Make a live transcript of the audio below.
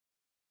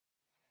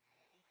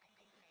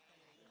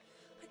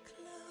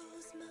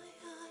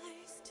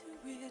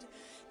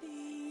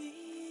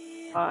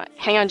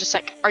Hang on just a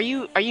sec. Are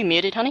you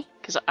muted, honey?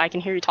 Because I can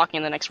hear you talking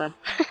in the next room.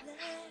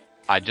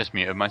 I just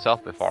muted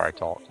myself before I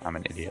talked. I'm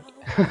an idiot.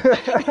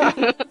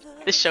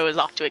 This show is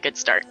off to a good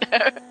start.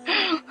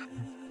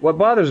 What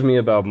bothers me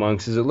about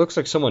monks is it looks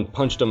like someone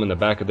punched them in the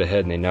back of the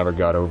head and they never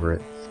got over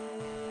it.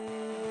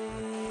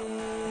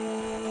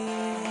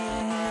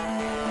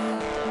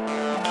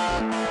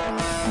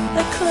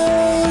 I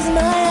close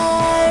my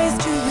eyes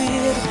to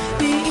read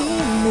the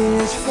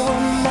image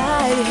from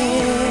my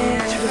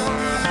head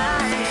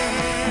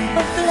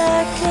of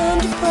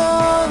blackened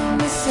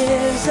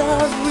promises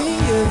of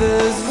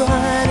rivers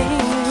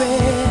running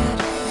red.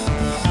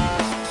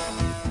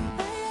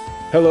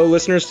 Hello,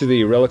 listeners to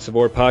the Relics of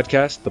War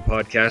podcast, the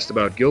podcast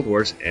about Guild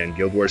Wars and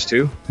Guild Wars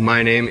 2.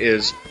 My name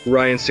is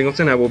Ryan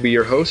Singleton. I will be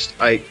your host.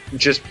 I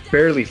just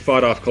barely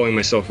fought off calling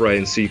myself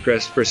Ryan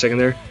Seacrest for a second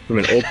there. From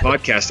an old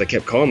podcast, I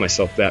kept calling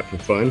myself that for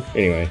fun.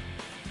 Anyway.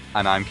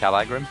 And I'm Kal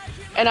Agrim.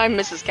 And I'm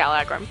Mrs. Kal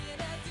Agrim.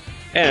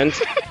 And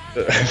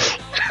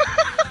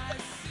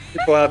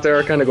people out there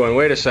are kind of going,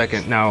 wait a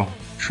second, now,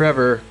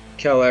 Trevor,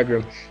 Kal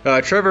Agrim.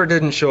 Trevor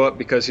didn't show up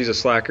because he's a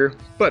slacker,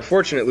 but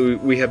fortunately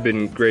we have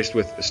been graced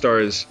with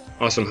Astara's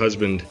awesome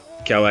husband,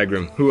 Kal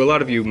Agrim, who a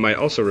lot of you might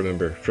also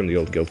remember from the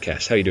old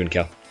Guildcast. How you doing,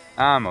 Kal?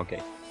 I'm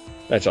okay.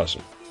 That's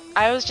awesome.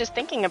 I was just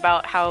thinking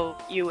about how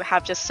you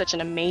have just such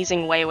an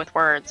amazing way with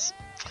words.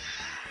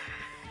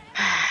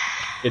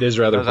 It is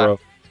rather pro.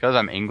 Because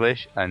I'm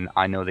English and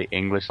I know the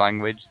English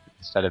language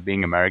instead of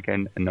being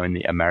American and knowing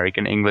the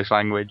American English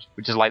language,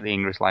 which is like the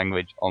English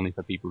language only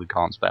for people who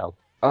can't spell.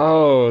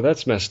 Oh,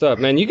 that's messed up.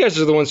 Man, you guys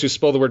are the ones who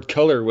spell the word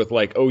color with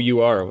like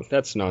O-U-R.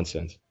 That's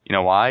nonsense. You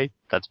know why?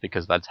 That's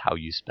because that's how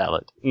you spell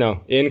it.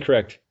 No,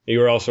 incorrect.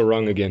 You are also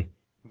wrong again.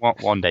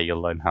 One day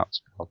you'll learn how to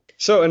spell.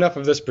 So enough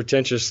of this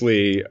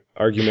pretentiously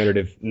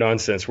argumentative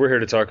nonsense. We're here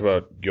to talk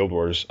about Guild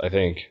Wars, I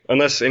think.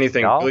 Unless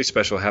anything really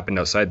special happened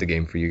outside the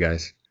game for you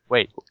guys.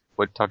 Wait,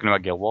 we're talking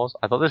about Guild Wars?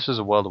 I thought this was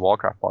a World of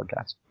Warcraft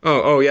podcast.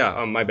 Oh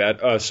yeah, my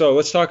bad. So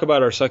let's talk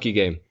about our sucky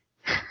game.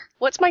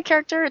 What's my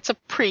character? It's a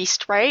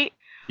priest, right?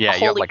 Yeah,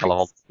 you're like priest. a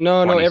level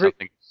No,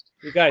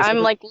 you guys. I'm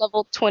like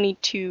level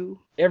 22.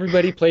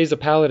 Everybody plays a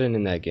paladin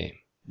in that game.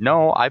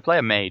 No, I play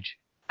a mage.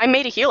 I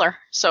made a healer,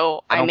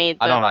 so I made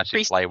the I don't actually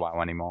priest. play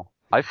WoW anymore.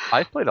 I've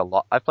played a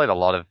lot. I've played a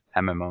lot of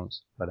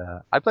MMOs, but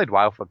I played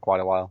WoW for quite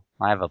a while.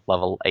 I have a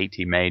level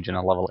 80 mage and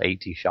a level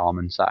 80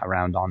 shaman sat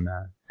around on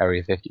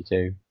Area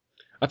 52.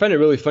 I find it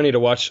really funny to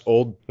watch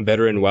old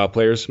veteran WoW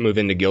players move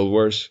into Guild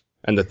Wars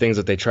and the things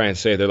that they try and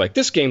say. They're like,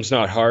 this game's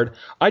not hard.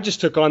 I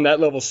just took on that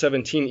level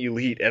 17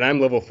 elite and I'm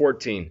level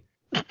 14.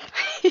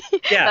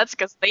 Yeah. That's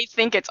because they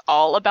think it's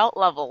all about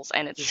levels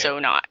and it's so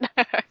not.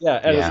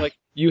 It's like,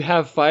 you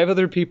have 5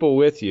 other people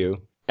with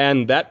you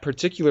and that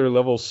particular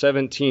level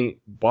 17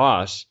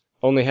 boss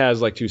only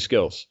has like 2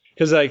 skills.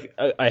 Because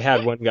I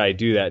had one guy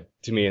do that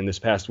to me in this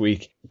past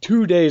week.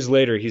 2 days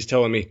later, he's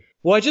telling me,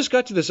 well, I just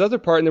got to this other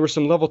part and there were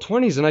some level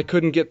 20s and I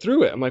couldn't get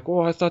through it. I'm like,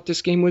 well, I thought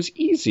this game was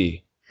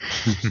easy.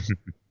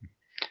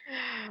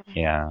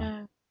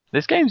 Yeah.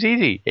 This game's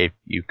easy if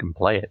you can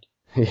play it.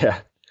 Yeah.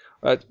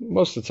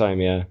 Most of the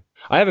time, yeah.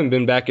 I haven't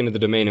been back into the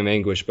Domain of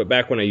Anguish, but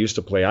back when I used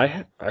to play,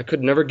 I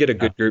could never get a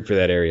good group for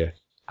that area.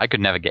 I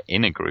could never get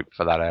in a group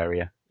for that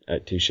area.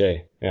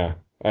 Touché, yeah.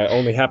 I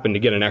only happened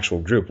to get an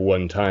actual group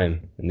one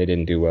time, and they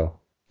didn't do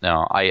well.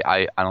 No,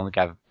 I don't think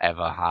I've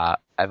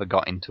ever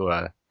got into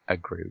a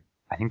group.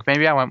 I think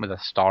maybe I went with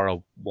Astara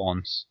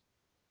once.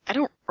 I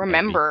don't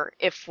remember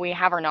if we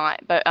have or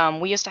not, but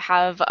we used to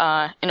have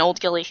an old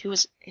ghillie who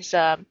was his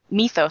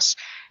Mythos.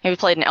 He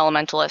played an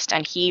elementalist,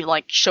 and he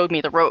like showed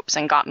me the ropes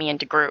and got me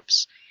into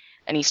groups.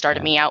 And he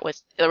started me out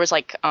with there was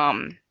like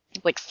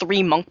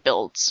 3 monk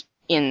builds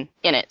in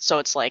it, so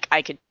it's like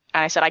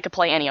I said I could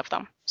play any of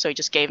them. So he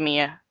just gave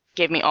me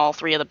all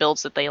 3 of the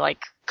builds that they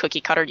like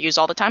cookie cutter use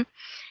all the time,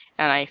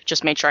 and I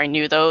just made sure I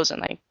knew those,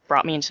 and they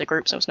brought me into the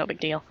group, so it was no big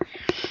deal.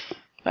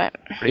 But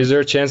is there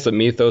a chance that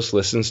Mythos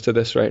listens to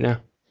this right now?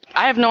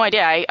 I have no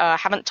idea. I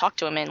haven't talked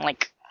to him in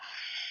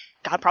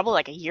probably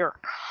like a year.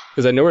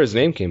 Because I know where his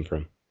name came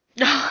from.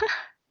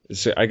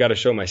 So I got to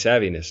show my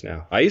savviness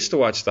now. I used to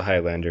watch the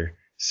Highlander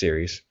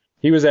series.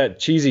 He was that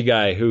cheesy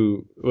guy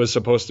who was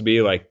supposed to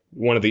be like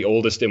one of the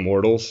oldest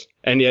immortals,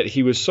 and yet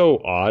he was so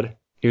odd.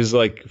 He was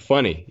like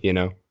funny, you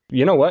know.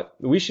 You know what?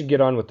 We should get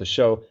on with the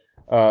show.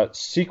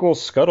 Sequel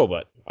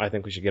Scuttlebutt. I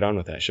think we should get on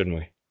with that, shouldn't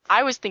we?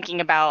 I was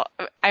thinking about,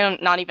 I'm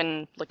not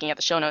even looking at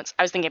the show notes,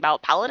 I was thinking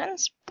about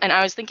paladins, and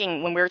I was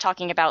thinking when we were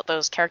talking about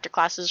those character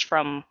classes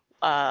from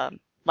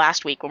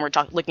last week when we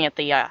were looking at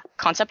the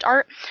concept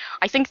art,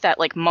 I think that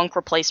like monk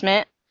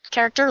replacement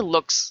character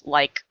looks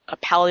like a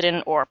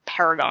paladin or a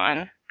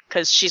paragon,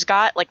 because she's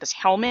got like this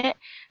helmet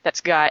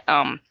that's got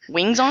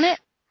wings on it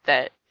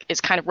that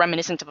is kind of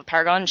reminiscent of a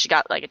paragon. She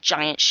got like a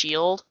giant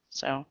shield,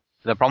 so...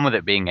 The problem with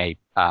it being a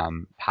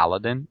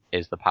paladin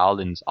is the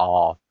paladins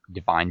are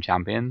divine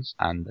champions,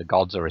 and the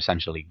gods are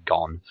essentially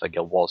gone for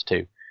Guild Wars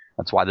 2.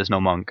 That's why there's no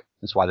monk.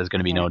 That's why there's going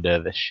to be no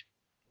dervish.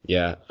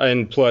 Yeah,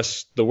 and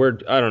plus the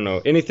word, I don't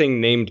know,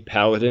 anything named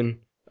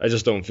paladin I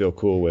just don't feel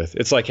cool with.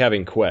 It's like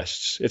having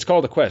quests. It's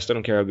called a quest. I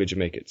don't care how good you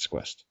make it. It's a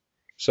quest.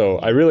 So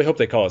I really hope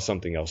they call it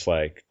something else.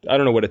 Like, I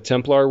don't know, would a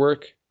Templar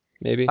work?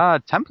 Maybe.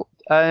 Not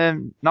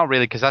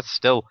really, because it's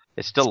still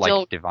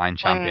like divine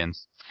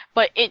champions.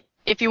 But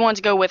if you want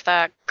to go with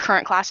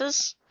current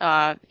classes,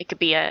 it could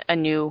be a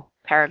new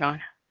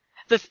Paragon.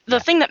 The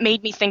thing that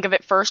made me think of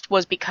it first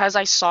was because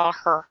I saw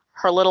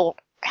her little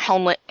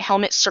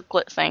helmet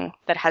circlet thing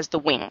that has the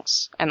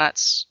wings, and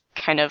that's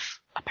kind of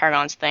a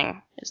Paragon's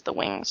thing, is the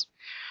wings.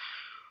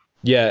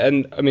 Yeah,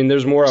 and I mean,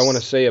 there's more I want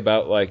to say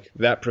about like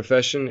that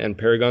profession and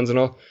Paragons and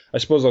all. I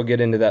suppose I'll get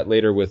into that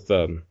later with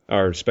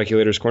our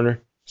Speculators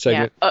Corner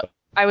segment. Yeah,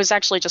 I was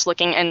actually just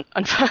looking, and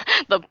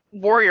the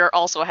warrior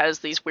also has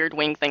these weird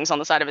wing things on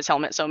the side of his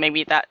helmet, so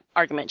maybe that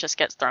argument just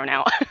gets thrown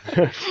out.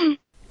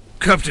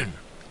 Captain,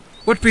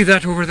 what be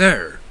that over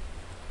there?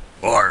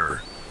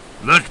 Or,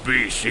 that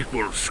be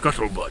sequel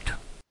scuttlebutt.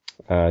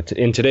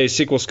 In today's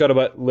sequel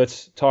scuttlebutt,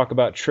 let's talk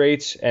about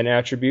traits and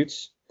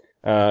attributes.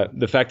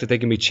 The fact that they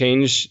can be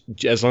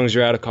changed as long as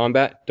you're out of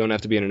combat. Don't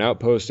have to be in an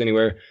outpost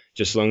anywhere.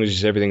 Just as long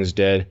as everything's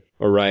dead.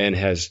 Orion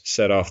has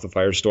set off the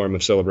firestorm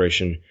of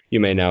celebration. You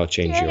may now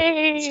change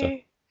your stuff.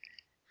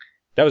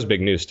 That was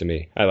big news to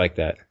me. I like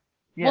that.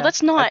 Yeah. Well,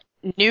 that's not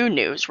new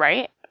news,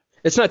 right?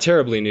 It's not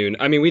terribly new.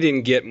 I mean, we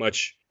didn't get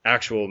much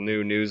actual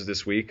new news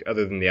this week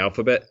other than the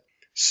alphabet.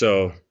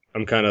 So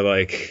I'm kind of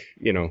like,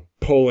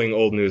 polling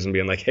old news and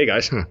being like, hey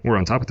guys, we're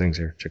on top of things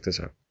here. Check this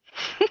out.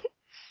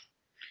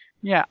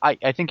 Yeah,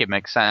 I think it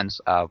makes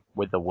sense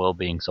with the world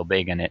being so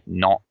big and it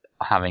not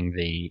having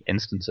the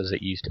instances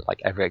it used to. Like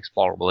every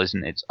explorable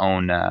isn't its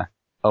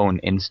own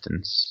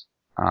instance.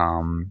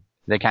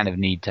 They kind of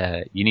need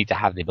to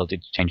have the ability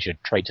to change your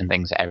traits and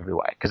things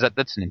everywhere, because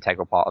that's an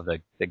integral part of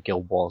the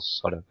Guild Wars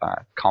sort of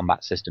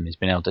combat system, is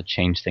being able to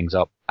change things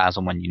up as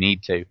and when you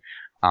need to.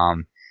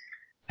 And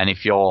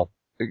if you're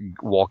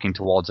walking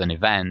towards an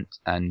event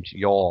and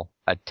you're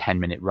a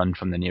 10-minute run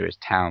from the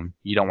nearest town,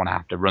 you don't want to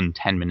have to run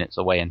 10 minutes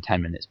away and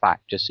 10 minutes back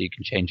just so you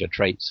can change your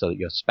traits so that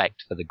you're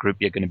spec'd for the group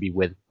you're going to be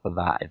with for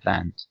that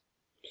event.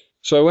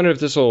 So I wonder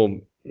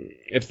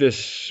if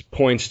this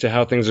points to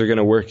how things are going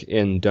to work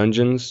in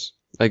dungeons.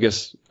 I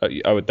guess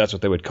that's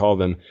what they would call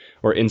them,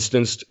 or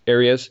instanced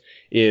areas.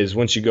 Is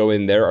once you go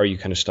in there, are you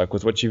kind of stuck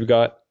with what you've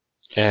got,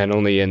 and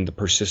only in the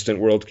persistent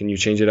world can you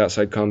change it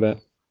outside combat?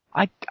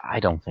 I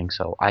don't think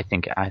so. I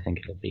think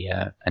it'll be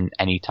an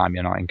any time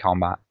you're not in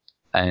combat.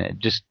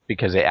 Just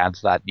because it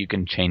adds that you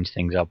can change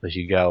things up as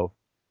you go.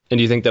 And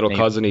do you think that'll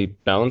cause any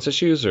balance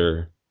issues,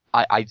 or?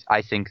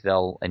 I think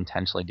they'll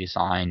intentionally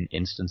design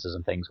instances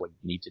and things where you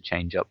need to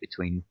change up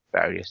between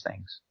various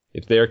things.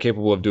 If they are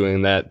capable of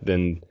doing that,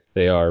 then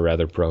they are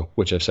rather pro,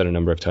 which I've said a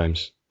number of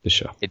times this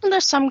show.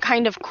 There's some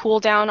kind of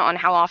cooldown on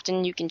how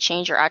often you can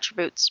change your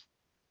attributes.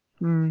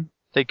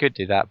 They could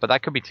do that, but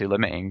that could be too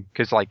limiting.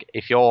 Because, like,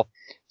 if you're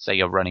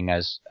running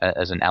as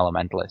an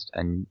elementalist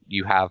and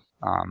you have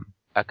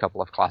a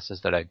couple of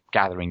classes that are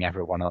gathering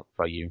everyone up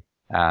for you,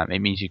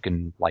 it means you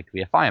can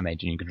be a fire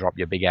mage and you can drop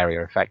your big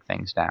area effect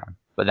things down.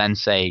 But then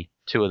say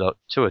two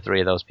or three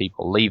of those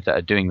people leave that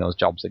are doing those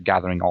jobs of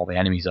gathering all the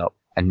enemies up,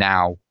 and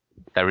now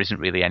there isn't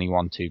really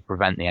anyone to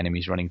prevent the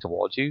enemies running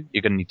towards you.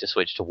 You're going to need to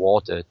switch to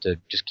water to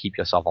just keep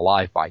yourself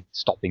alive by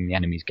stopping the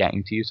enemies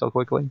getting to you so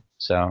quickly.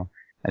 So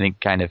I think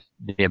kind of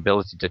the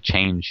ability to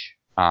change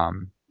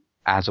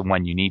as and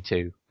when you need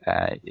to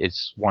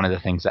is one of the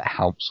things that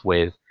helps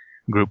with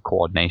group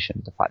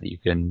coordination. The fact that you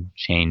can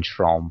change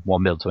from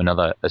one build to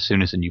another as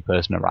soon as a new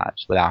person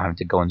arrives without having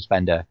to go and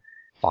spend a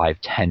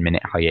 5-10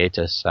 minute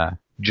hiatus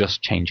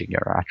just changing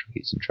your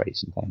attributes and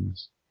traits and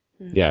things.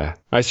 Yeah,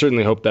 I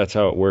certainly hope that's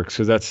how it works,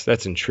 because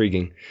that's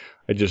intriguing.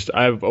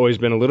 I've always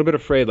been a little bit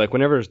afraid, like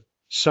whenever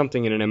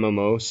something in an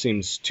MMO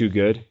seems too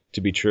good to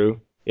be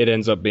true, it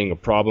ends up being a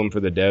problem for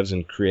the devs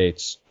and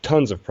creates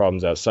tons of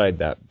problems outside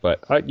that.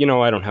 But I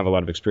don't have a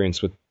lot of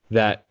experience with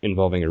that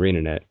involving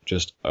ArenaNet,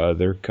 just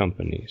other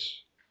companies.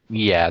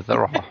 Yeah,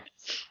 there are.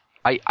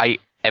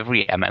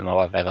 Every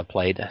MMO I've ever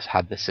played has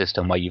had this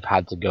system where you've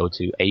had to go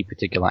to a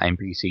particular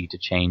NPC to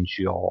change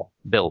your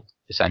build,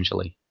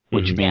 essentially,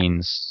 which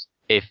means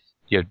if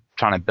you're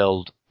trying to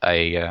build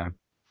a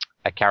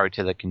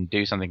character that can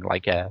do something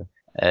like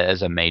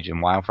as a mage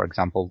in WoW, for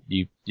example,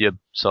 your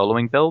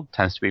soloing build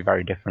tends to be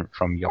very different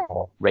from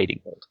your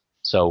raiding build.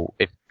 So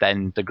if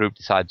then the group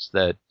decides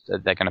that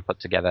they're going to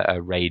put together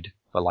a raid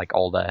for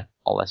all their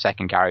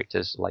second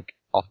characters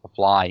off the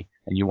fly,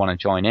 and you want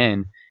to join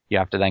in, you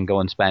have to then go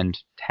and spend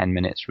 10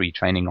 minutes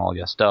retraining all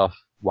your stuff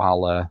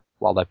while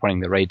they're putting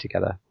the raid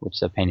together, which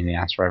is a pain in the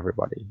ass for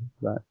everybody.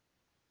 But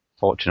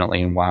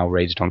fortunately, in WoW,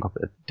 raids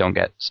don't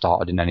get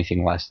started in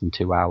anything less than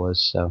 2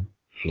 hours. So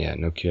yeah,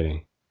 no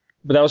kidding.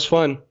 But that was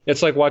fun.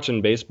 It's like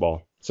watching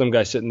baseball. Some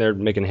guy sitting there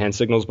making hand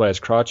signals by his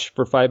crotch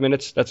for 5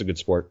 minutes. That's a good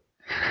sport.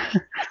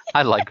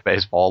 I like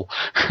baseball.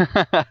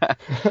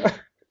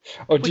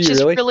 Oh, do Which you is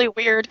really? really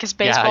weird because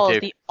baseball is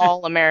the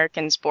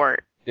all-American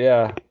sport.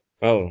 Yeah.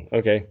 Oh,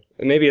 okay.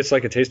 Maybe it's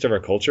like a taste of our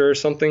culture or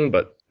something,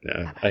 but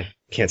I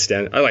can't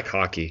stand it. I like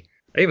hockey.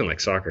 I even like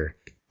soccer.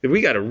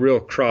 We got a real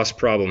cross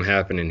problem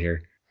happening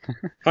here.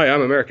 Hi,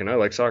 I'm American. I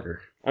like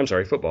soccer. I'm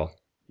sorry, football.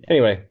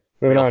 Anyway,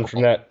 moving on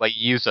from that. Where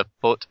you use a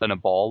foot and a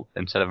ball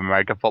instead of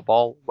American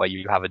football, where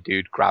you have a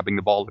dude grabbing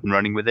the ball and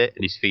running with it,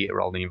 and his feet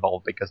are only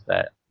involved because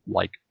they're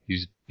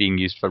being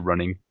used for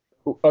running.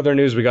 Other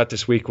news we got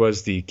this week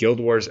was the Guild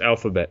Wars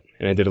alphabet,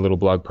 and I did a little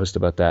blog post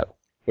about that.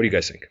 What do you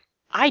guys think?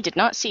 I did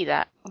not see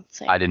that. Let's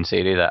see. I didn't see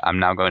it either. I'm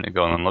now going to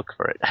go and look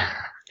for it.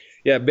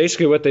 Yeah,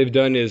 basically what they've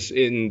done is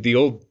in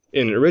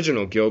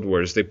original Guild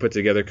Wars, they put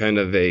together kind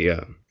of a,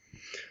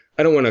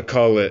 I don't want to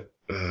call it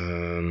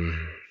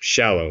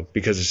shallow,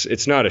 because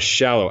it's not a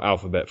shallow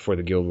alphabet for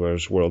the Guild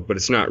Wars world, but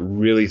it's not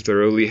really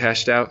thoroughly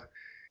hashed out.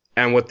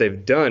 And what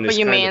they've done is But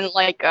you mean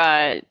like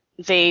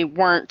they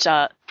weren't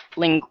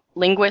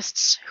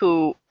linguists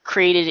who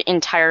created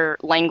entire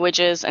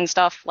languages and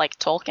stuff like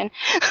Tolkien?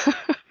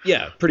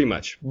 Yeah, pretty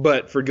much.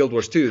 But for Guild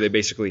Wars 2, they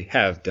basically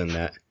have done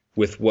that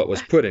with what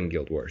was put in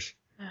Guild Wars.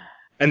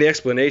 And the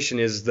explanation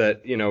is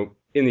that,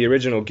 in the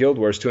original Guild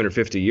Wars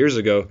 250 years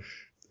ago,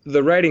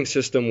 the writing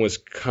system was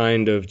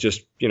kind of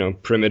just,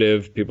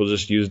 primitive. People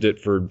just used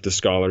it for the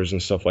scholars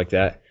and stuff like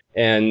that.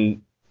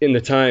 And in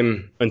the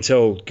time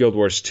until Guild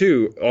Wars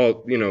 2,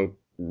 all,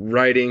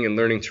 writing and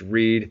learning to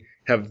read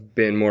have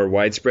been more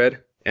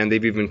widespread. And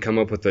they've even come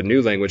up with a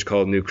new language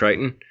called New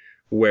Crichton,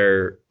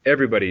 where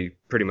everybody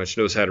pretty much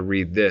knows how to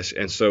read this.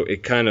 And so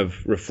it kind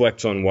of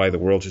reflects on why the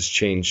world has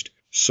changed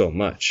so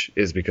much,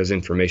 is because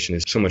information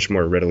is so much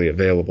more readily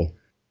available.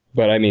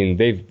 But I mean,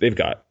 they've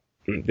got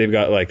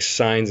like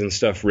signs and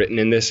stuff written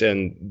in this,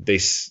 and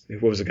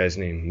what was the guy's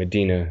name?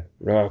 Medina.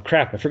 Oh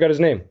crap, I forgot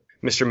his name.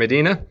 Mr.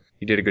 Medina,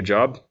 you did a good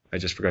job. I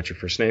just forgot your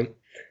first name.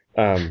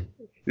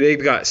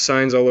 They've got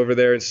signs all over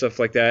there and stuff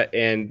like that,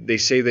 and they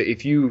say that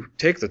if you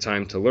take the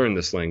time to learn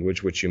this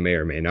language, which you may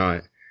or may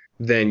not,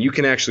 then you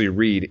can actually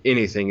read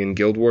anything in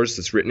Guild Wars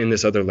that's written in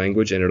this other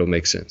language, and it'll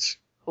make sense.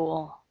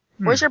 Cool.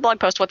 Where's your blog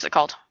post? What's it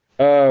called?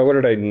 What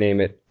did I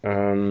name it?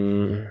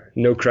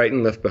 No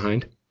Crichton Left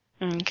Behind.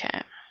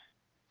 Okay.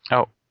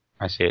 Oh,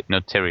 I see it.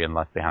 No Tyrion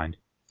Left Behind.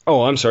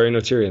 Oh, I'm sorry, no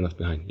Tyrion Left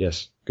Behind.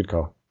 Yes, good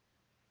call.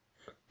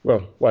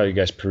 Well, while you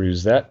guys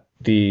peruse that,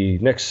 the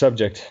next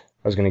subject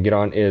I was going to get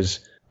on is,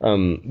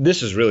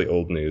 this is really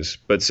old news,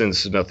 but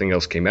since nothing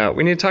else came out,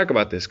 we need to talk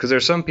about this, because there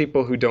are some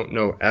people who don't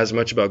know as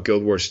much about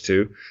Guild Wars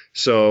 2.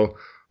 So,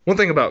 one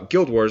thing about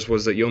Guild Wars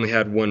was that you only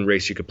had one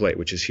race you could play,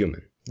 which is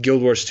human.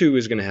 Guild Wars 2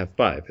 is going to have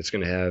 5. It's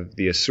going to have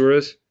the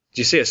Asuras. Did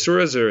you say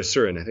Asuras or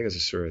Asuran? I think it's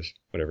Asuras.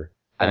 Whatever.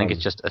 I think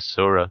it's just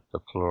Asura. The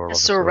plural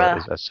Asura. of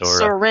Asura is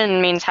Asura.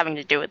 Surin means having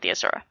to do with the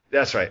Asura.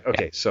 That's right.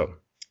 Okay, so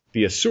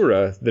the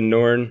Asura, the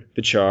Norn,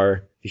 the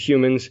Char, the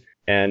humans,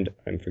 and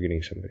I'm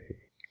forgetting somebody.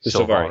 The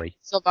Sylvari.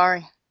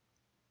 Sylvari.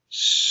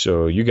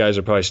 So you guys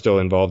are probably still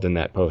involved in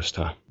that post,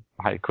 huh?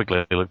 I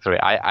quickly looked through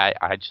it. I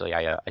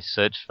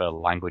searched for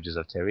languages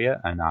of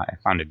Tyria, and I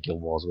found a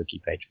Guild Wars wiki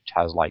page which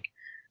has like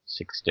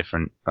 6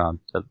 different,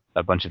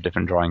 a bunch of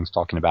different drawings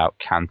talking about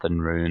Canthan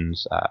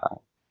runes,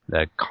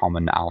 the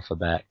common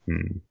alphabet,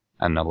 and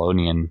an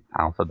Elonian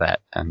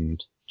alphabet,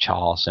 and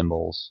Char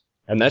symbols.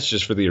 And that's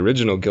just for the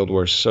original Guild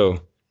Wars,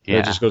 so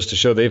it just goes to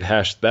show they've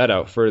hashed that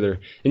out further.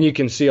 And you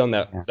can see on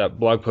that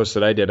blog post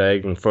that I did, I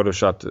even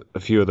photoshopped a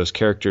few of those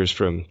characters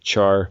from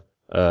Char,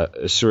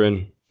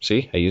 Asuran.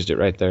 See, I used it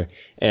right there.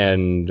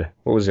 And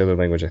what was the other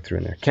language I threw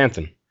in there?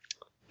 Canthan.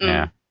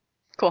 Yeah.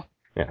 Cool.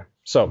 Yeah.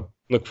 So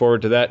look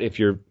forward to that if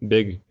you're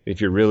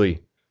a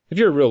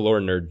real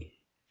lore nerd.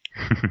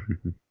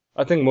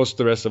 I think most of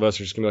the rest of us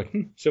are just gonna be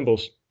like,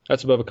 symbols.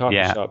 That's above a coffee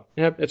shop.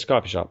 Yeah, it's a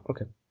coffee shop.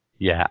 Okay.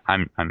 Yeah,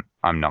 I'm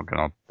not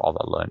gonna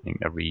bother learning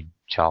to read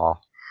Char.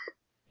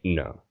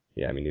 No.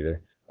 Yeah, me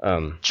neither.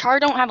 Char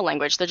don't have a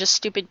language. They're just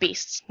stupid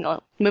beasts.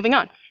 No, moving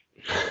on.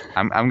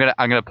 I'm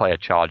gonna play a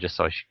Char just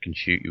so she can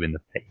shoot you in the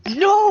face.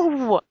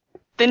 No.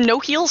 Then no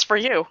heals for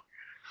you.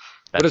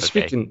 But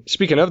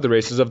speaking of the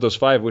races of those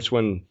 5, which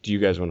one do you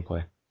guys want to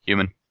play?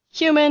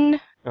 Human.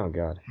 Oh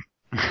God.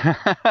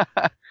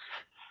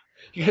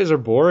 You guys are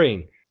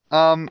boring.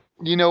 I'm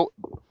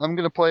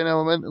gonna play an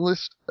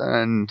elementalist,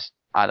 and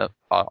I'm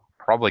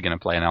probably gonna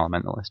play an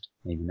elementalist.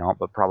 Maybe not,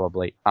 but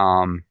probably.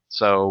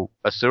 So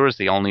Asura's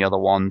the only other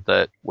one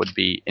that would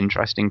be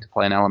interesting to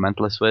play an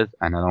elementalist with,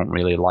 and I don't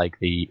really like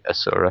the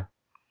Asura.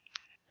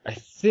 I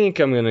think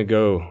I'm gonna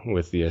go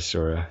with the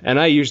Asura, and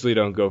I usually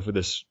don't go for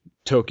this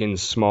token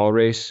small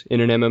race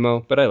in an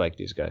MMO, but I like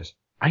these guys.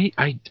 I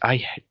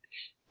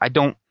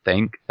don't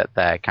think that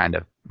their kind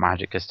of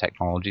Magicus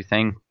technology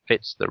thing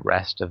fits the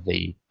rest of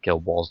the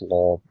Guild Wars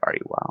lore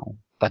very well.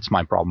 That's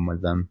my problem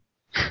with them.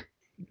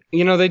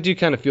 They do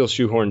kind of feel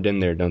shoehorned in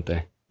there, don't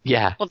they?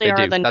 Yeah, well, they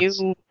are the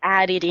new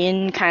added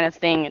in kind of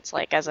thing. It's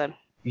like as a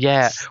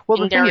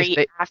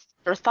secondary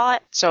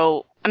afterthought.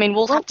 So, I mean,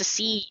 we'll have to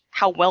see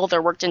how well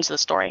they're worked into the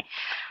story.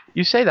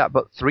 You say that,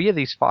 but 3 of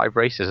these 5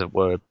 races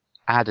were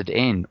added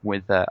in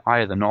with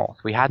Eye of the North.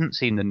 We hadn't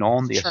seen the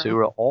Norn, the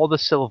Asura, or the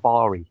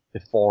Sylvari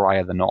before Eye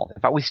of the North.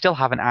 In fact, we still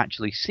haven't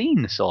actually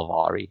seen the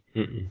Sylvari,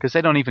 because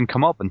they don't even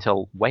come up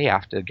until way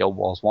after Guild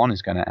Wars 1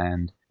 is going to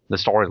end. The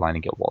storyline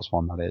in Guild Wars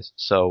 1, that is.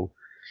 So,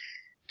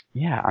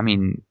 yeah, I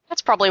mean,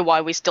 That's probably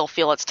why we still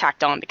feel it's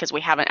tacked on, because we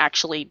haven't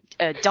actually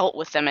dealt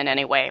with them in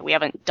any way. We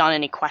haven't done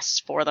any quests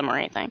for them or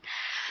anything.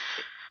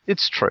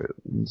 It's true.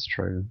 It's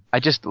true.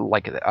 I just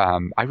like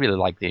I really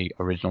like the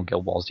original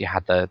Guild Wars. You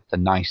had the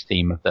nice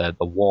theme of the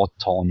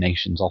war-torn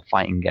nations all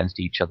fighting against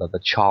each other, the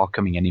Char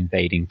coming and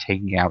invading,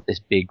 taking out this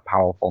big,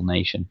 powerful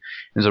nation.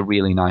 It was a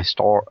really nice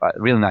story,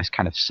 really nice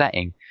kind of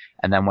setting.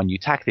 And then when you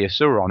attack the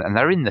Asuran, and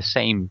they're in the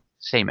same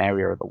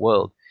area of the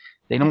world,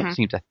 they don't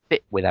seem to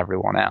fit with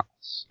everyone else.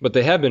 But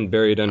they have been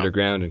buried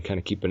underground and kind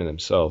of keeping to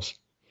themselves.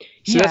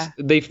 See, Yeah.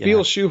 they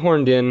feel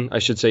shoehorned in, I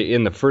should say,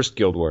 in the first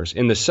Guild Wars.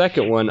 In the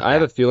second one, I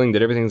have a feeling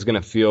that everything's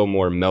going to feel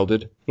more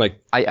melded.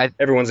 Like,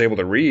 everyone's able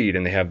to read,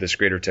 and they have this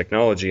greater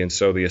technology, and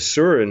so the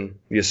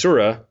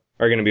Asura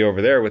are going to be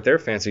over there with their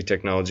fancy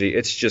technology.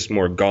 It's just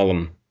more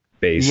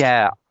Golem-based.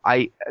 Yeah,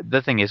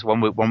 the thing is,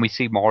 when we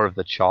see more of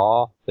the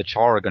Char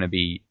are going to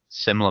be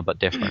similar but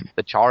different.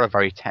 The Char are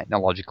very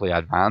technologically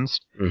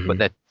advanced, but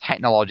they're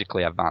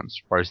technologically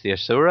advanced, whereas the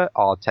Asura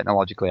are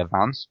technologically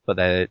advanced, but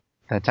they're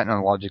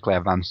technologically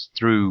advanced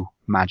through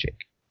magic.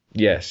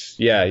 Yes,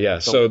 yeah.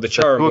 So the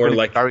Char are more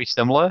like... very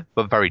similar,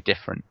 but very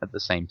different at the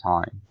same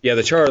time. Yeah,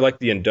 the Char are like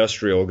the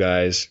industrial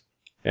guys,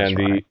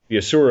 and the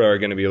Asura are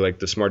going to be like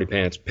the smarty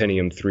pants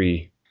Pentium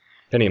 3.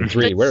 Pentium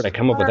 3, where did I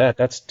come up with that?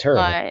 That's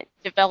terrible.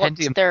 Developed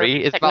Pentium their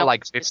 3 is about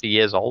like 50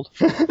 years old.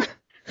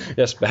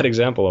 Yes, bad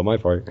example on my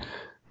part.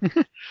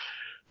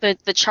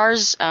 The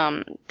Chars,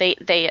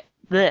 the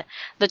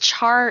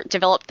Char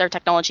developed their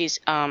technologies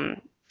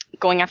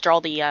going after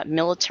all the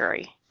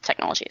military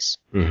technologies.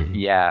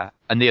 Yeah,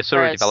 and the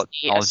Asura Whereas developed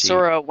the technology.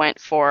 Asura went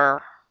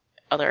for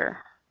other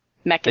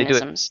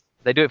mechanisms.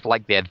 They do it for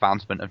like the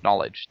advancement of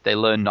knowledge. They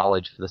learn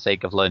knowledge for the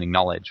sake of learning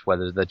knowledge,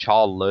 whether the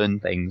Char learn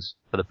things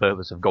for the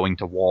purpose of going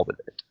to war with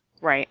it.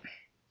 Right.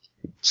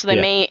 So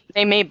they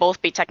may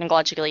both be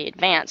technologically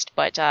advanced,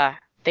 but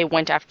they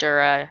went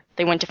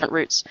different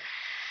routes.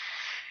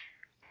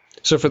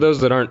 So for those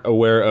that aren't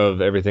aware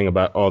of everything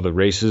about all the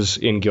races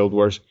in Guild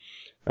Wars,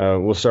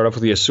 we'll start off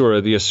with the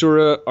Asura. The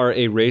Asura are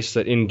a race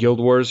that in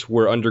Guild Wars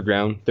were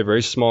underground. They're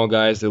very small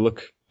guys. They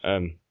look, I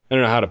don't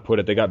know how to put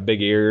it. They got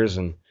big ears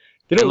and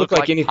they don't look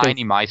like anything.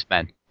 Tiny mice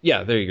men.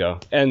 Yeah, there you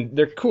go. And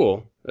they're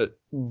cool.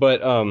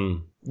 But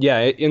yeah,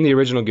 in the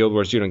original Guild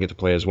Wars, you don't get to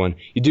play as one.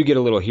 You do get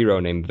a little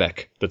hero named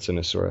Vekk that's an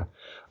Asura.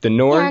 The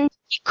Norn... And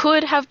he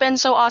could have been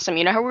so awesome.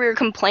 You know how we were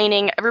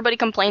complaining? Everybody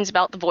complains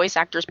about the voice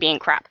actors being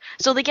crap.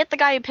 So they get the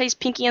guy who plays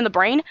Pinky in the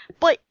Brain,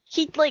 but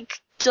he,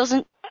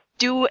 doesn't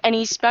do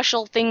any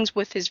special things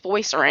with his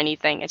voice or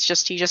anything. It's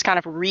just, he just kind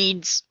of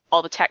reads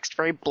all the text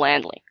very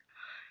blandly.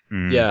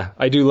 Yeah,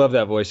 I do love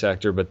that voice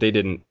actor, but they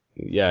didn't...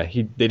 Yeah,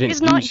 they didn't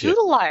He's not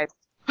utilized.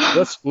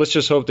 Let's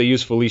just hope they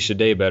use Felicia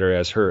Day better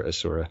as her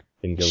Asura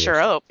in Guild Wars. Sure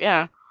hope,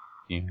 yeah.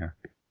 Yeah.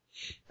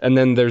 And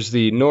then there's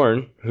the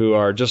Norn, who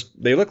are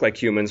they look like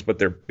humans, but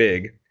they're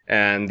big.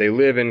 And they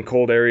live in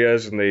cold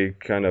areas, and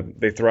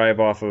they thrive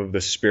off of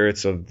the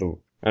spirits of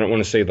I don't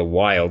want to say the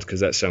wild,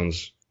 because that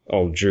sounds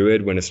all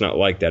druid when it's not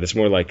like that. It's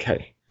more like,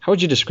 how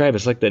would you describe it?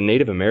 It's like the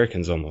Native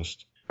Americans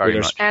almost. Very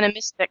much.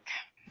 Animistic.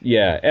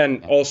 Yeah,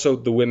 and also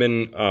the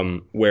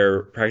women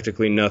wear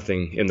practically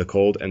nothing in the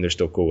cold, and they're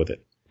still cool with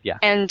it. Yeah.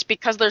 And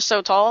because they're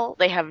so tall,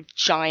 they have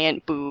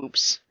giant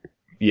boobs.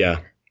 Yeah,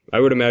 I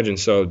would imagine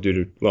so, due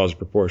to laws of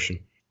proportion.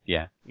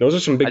 Yeah. Those are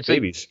some big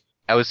babies.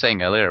 I was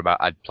saying earlier about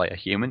I'd play a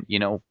human.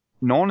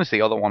 Norn is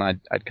the other one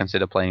I'd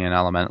consider playing an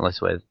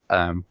elementalist with.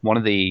 One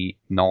of the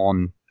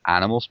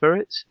non-animal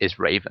spirits is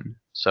Raven.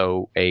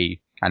 So a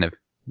kind of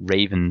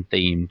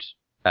Raven-themed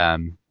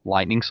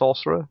lightning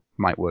sorcerer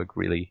might work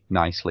really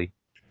nicely.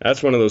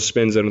 That's one of those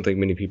spins I don't think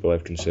many people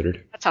have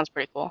considered. That sounds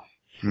pretty cool.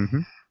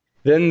 Mm-hmm.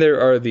 Then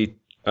there are the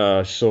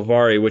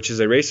Sylvari, which is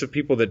a race of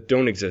people that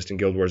don't exist in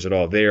Guild Wars at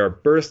all. They are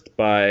birthed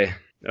by...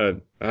 I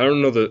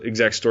don't know the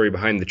exact story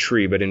behind the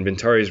tree, but in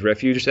Ventari's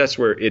Refuge, that's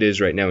where it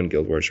is right now in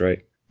Guild Wars, right?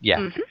 Yeah.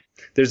 Mm-hmm.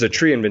 There's a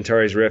tree in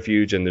Ventari's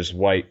Refuge, and there's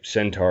white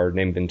centaur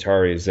named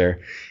Ventari is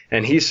there.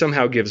 And he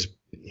somehow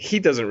he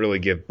doesn't really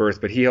give birth,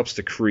 but he helps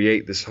to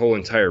create this whole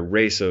entire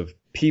race of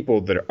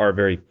people that are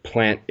very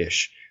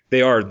plant-ish.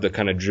 They are the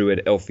kind of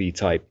druid elfy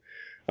type.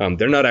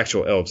 They're not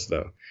actual elves,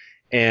 though.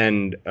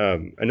 And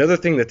another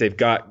thing that they've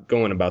got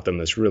going about them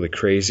that's really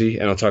crazy,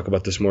 and I'll talk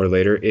about this more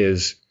later,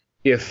 is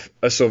if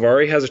a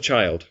Sylvari has a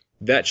child,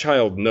 that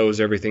child knows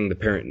everything the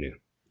parent knew.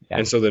 Yeah.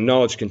 And so the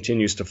knowledge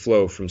continues to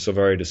flow from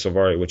Sylvari to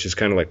Sylvari, which is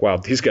kind of like, wow,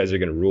 these guys are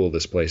going to rule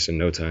this place in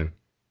no time.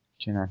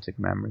 Genetic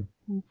memory.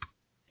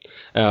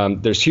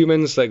 There's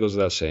humans, that goes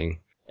without saying.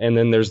 And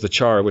then there's the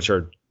Char, which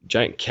are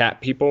giant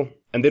cat people,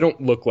 and they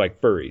don't look like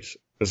furries.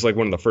 It's like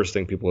one of the first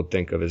things people would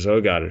think of is, oh,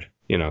 God,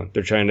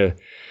 they're trying to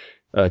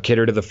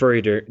cater to the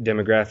furry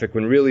demographic,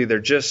 when really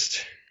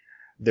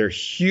they're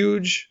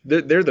huge.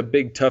 They're the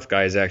big tough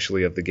guys,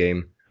 actually, of the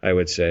game, I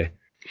would say.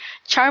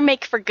 Char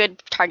make for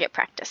good target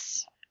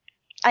practice.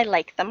 I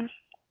like them.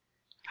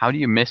 How do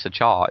you miss a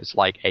Char? It's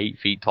like 8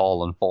 feet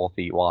tall and 4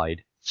 feet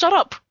wide. Shut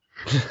up!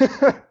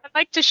 I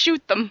like to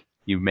shoot them.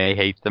 You may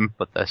hate them,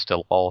 but they're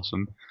still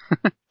awesome.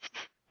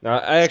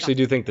 I actually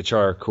do think the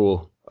Char are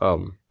cool.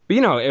 But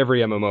you know how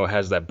every MMO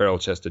has that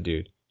barrel-chested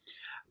dude.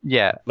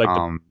 Yeah. Like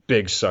the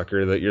big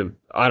sucker that you're...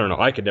 I don't know.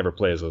 I could never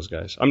play as those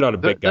guys. I'm not a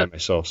big guy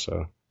myself,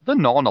 so... The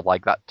Norn are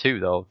like that too,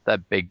 though. They're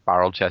big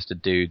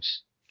barrel-chested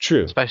dudes.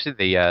 True. Especially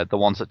the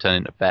ones that turn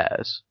into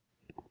bears.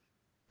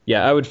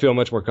 Yeah, I would feel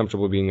much more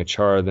comfortable being a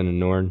Char than a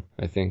Norn,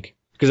 I think.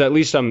 Because at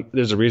least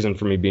there's a reason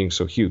for me being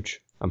so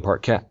huge. I'm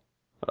part cat.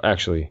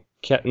 Actually,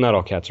 cat. Not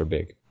all cats are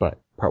big, but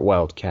part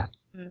wild cat.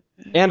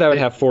 Mm-hmm. And I would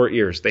have 4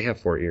 ears. They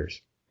have 4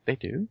 ears. They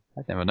do?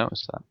 I've never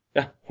noticed that.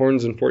 Yeah,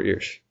 horns and 4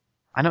 ears.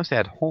 I noticed they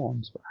had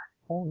horns, but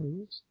 4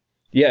 ears?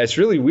 Yeah, it's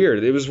really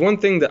weird. It was one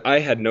thing that I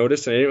had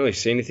noticed and I didn't really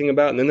say anything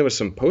about, and then there was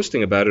some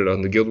posting about it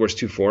on the Guild Wars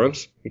 2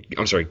 forums.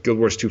 I'm sorry, Guild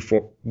Wars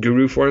 2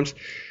 Guru forums.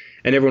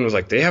 And everyone was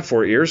like, they have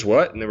 4 ears?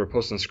 What? And they were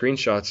posting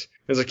screenshots.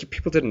 I was like,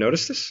 people didn't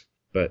notice this?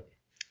 But,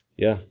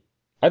 yeah.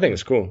 I think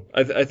it's cool.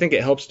 I think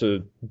it helps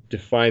to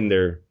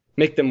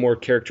make them more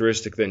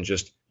characteristic than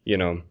just,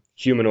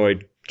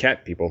 humanoid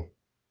cat people.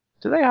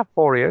 Do they have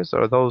 4 ears,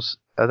 or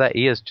are their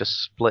ears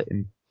just split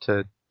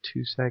into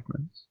 2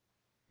 segments?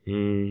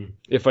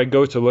 If I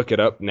go to look it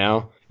up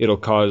now, it'll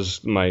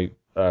cause my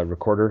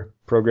recorder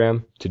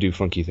program to do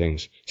funky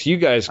things. So you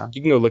guys,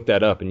 you can go look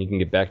that up and you can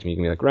get back to me. You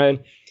can be like, Ryan,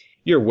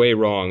 you're way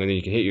wrong. And then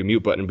you can hit your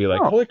mute button and be like,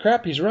 holy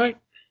crap, he's right.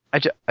 I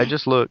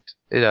just looked.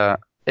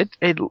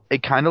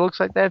 It kind of looks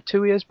like they have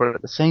 2 ears, but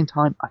at the same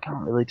time, I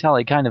can't really tell.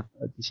 It kind of,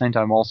 at the same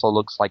time, also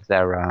looks like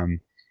their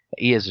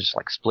ears are just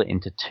like split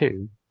into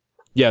 2.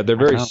 Yeah, they're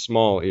very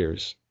small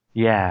ears.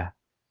 Yeah.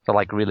 They're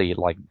like really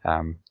like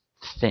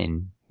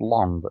thin.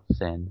 Long but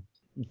thin.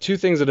 2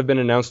 things that have been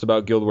announced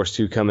about Guild Wars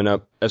 2 coming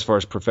up as far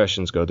as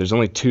professions go. There's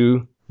only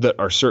 2 that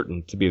are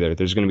certain to be there.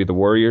 There's going to be the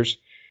Warriors,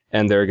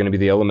 and there are going to be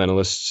the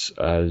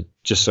Elementalists,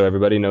 just so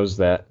everybody knows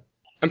that.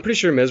 I'm pretty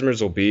sure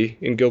Mesmers will be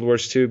in Guild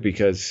Wars 2,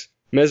 because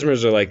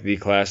Mesmers are like the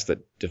class that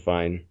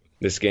define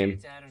this game.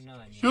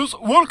 Yes,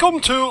 welcome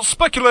to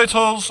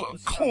Speculator's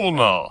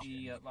Corner.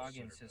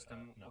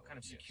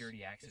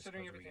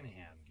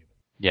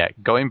 Yeah,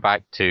 going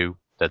back to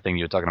the thing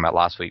you were talking about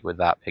last week with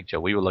that picture,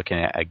 we were looking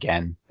at it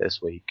again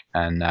this week,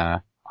 and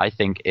I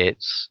think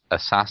it's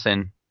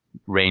Assassin,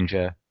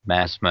 Ranger,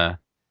 Mesmer,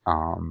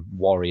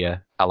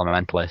 Warrior,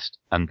 Elementalist,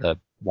 and the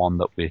one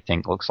that we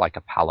think looks like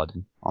a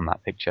Paladin on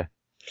that picture.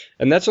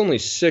 And that's only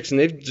 6, and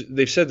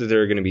they've said that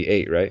there are going to be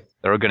 8, right?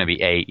 There are going to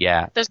be 8,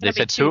 yeah. There's going to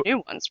be 2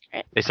 new ones,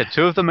 right? They said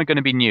 2 of them are going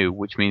to be new,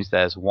 which means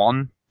there's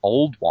one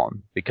old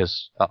one,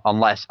 because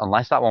unless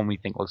that one we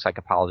think looks like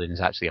a Paladin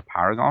is actually a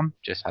Paragon,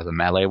 just has a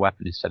melee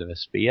weapon instead of a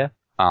spear,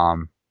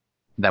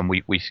 then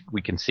we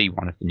can see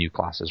one of the new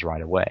classes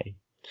right away.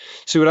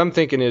 See, what I'm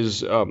thinking is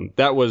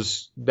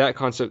that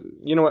concept.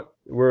 You know what?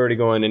 We're already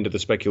going into the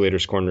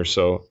Speculator's Corner,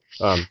 so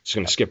just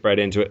going to skip right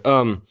into it.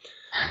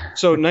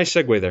 So nice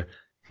segue there.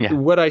 Yeah.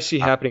 What I see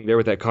happening there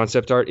with that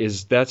concept art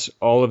is that's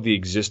all of the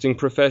existing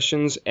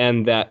professions,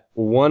 and that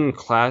one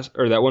class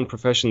or that one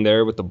profession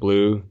there with the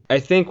blue. I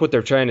think what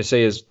they're trying to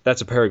say is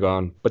that's a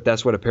Paragon, but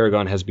that's what a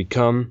Paragon has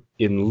become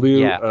in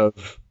lieu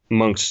of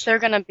monks. They're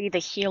going to be the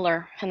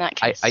healer in that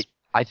case.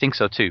 I think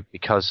so too,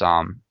 because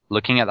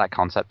looking at that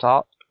concept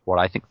art, what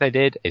I think they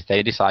did is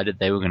they decided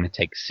they were going to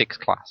take 6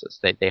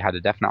 classes. They had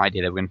a definite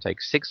idea they were going to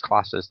take 6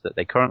 classes that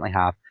they currently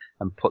have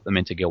and put them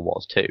into Guild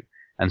Wars 2.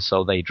 And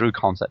so they drew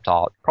concept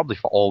art probably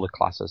for all the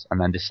classes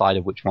and then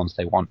decided which ones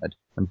they wanted.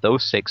 And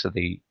those 6 are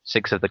the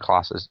 6 of the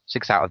classes,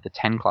 6 out of the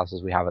 10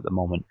 classes we have at the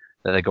moment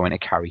that they're going to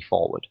carry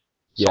forward.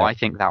 So I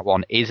think that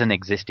one is an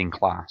existing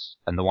class,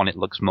 and the one it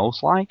looks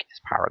most like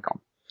is Paragon.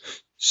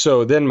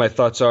 So then my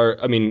thoughts are,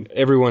 I mean,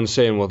 everyone's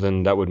saying, well,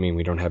 then that would mean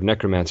we don't have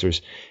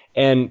necromancers.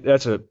 And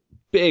that's a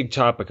big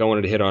topic I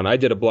wanted to hit on. I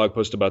did a blog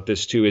post about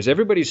this too, is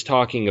everybody's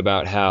talking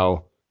about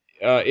how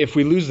if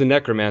we lose the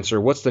necromancer,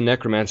 what's the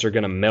necromancer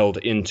going to meld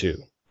into?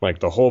 Like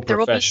the whole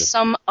profession. There will be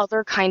some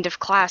other kind of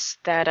class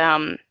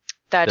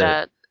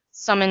that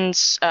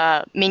summons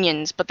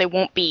minions, but they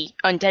won't be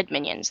undead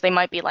minions. They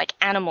might be like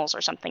animals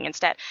or something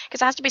instead.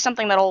 Because it has to be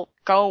something that'll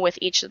go with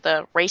each of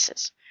the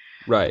races.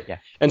 Right. Yeah.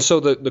 And so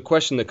the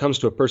question that comes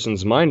to a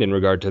person's mind in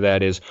regard to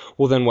that is,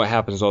 well, then what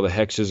happens to all the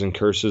hexes and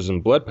curses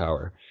and blood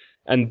power?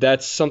 And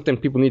that's something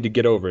people need to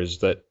get over, is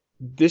that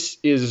this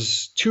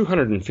is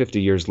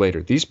 250 years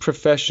later. These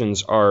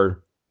professions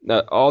are,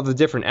 all the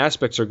different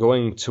aspects are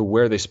going to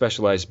where they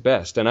specialize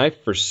best. And I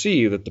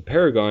foresee that the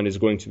Paragon is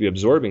going to be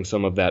absorbing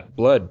some of that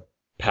blood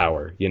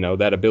power,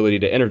 that ability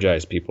to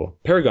energize people.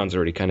 Paragon's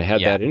already kind of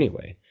had that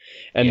anyway.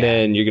 And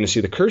then you're going to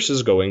see the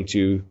curses going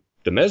to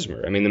the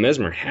Mesmer. I mean, the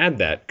Mesmer had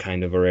that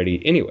kind of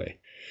already anyway.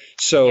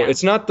 So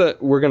it's not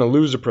that we're going to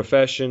lose a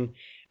profession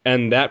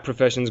and that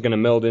profession is going to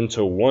meld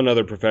into one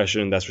other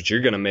profession. That's what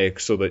you're going to make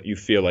so that you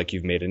feel like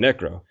you've made a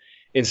necro.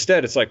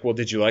 Instead, it's like, well,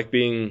 did you like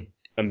being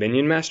a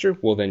minion master?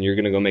 Well, then you're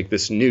going to go make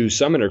this new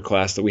summoner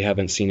class that we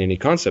haven't seen any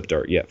concept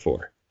art yet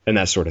for, and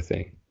that sort of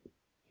thing.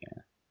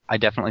 Yeah. I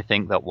definitely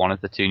think that one of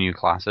the 2 new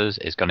classes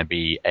is going to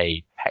be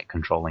a pet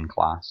controlling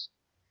class.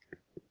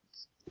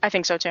 I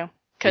think so too,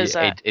 because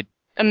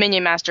a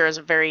minion master is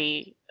a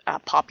very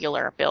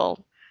popular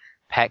build.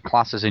 Pet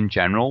classes in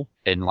general,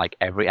 in like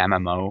every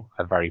MMO,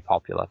 are very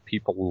popular.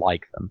 People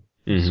like them.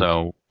 Mhm.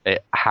 So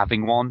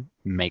having one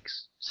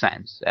makes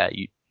sense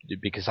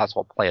because that's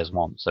what players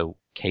want. So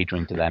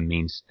catering to them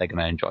means they're going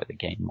to enjoy the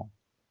game more.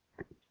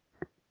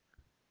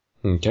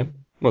 Okay.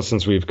 Well,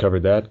 since we've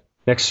covered that,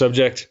 next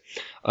subject.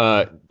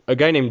 A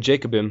guy named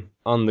Jacobim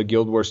on the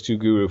Guild Wars 2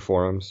 Guru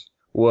forums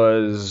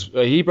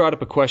he brought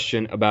up a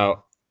question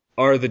about,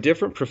 are the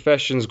different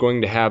professions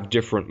going to have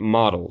different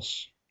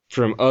models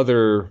from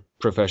other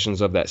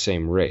professions of that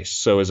same race?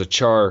 So is a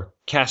Char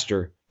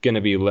caster going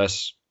to be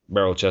less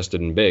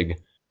barrel-chested and big?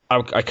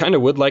 I kind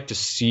of would like to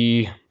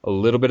see a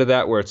little bit of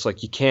that, where it's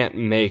like you can't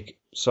make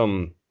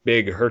some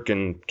big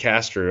Hyrkin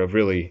caster of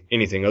really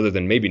anything other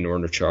than maybe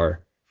Norn or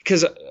Char.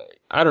 Because,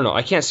 I don't know,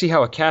 I can't see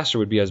how a caster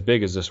would be as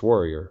big as this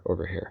warrior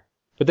over here.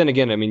 But then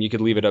again, I mean, you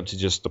could leave it up to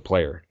just the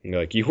player. You're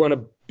like, you want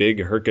a big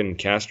Hyrkin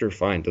caster?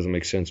 Fine, doesn't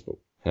make sense, but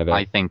have it.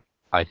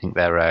 I think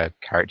their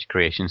character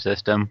creation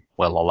system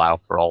will allow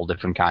for all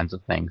different kinds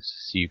of things.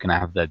 So you can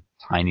have the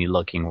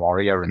tiny-looking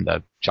warrior and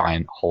the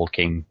giant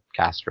hulking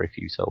caster if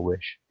you so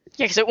wish.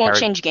 Yeah, because it won't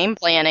change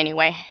gameplay in any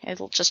way.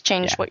 It'll just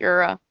change what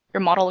your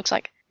model looks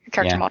like, your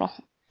character model.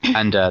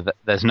 And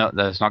there's not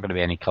going to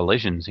be any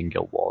collisions in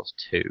Guild Wars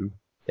 2.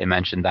 They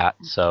mentioned that,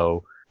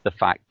 so the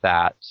fact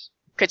that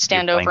could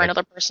stand over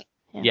another person.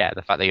 Yeah,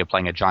 the fact that you're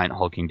playing a giant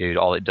hulking dude,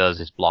 all it does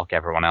is block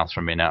everyone else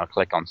from being able to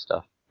click on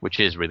stuff, which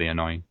is really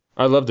annoying.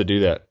 I love to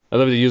do that. I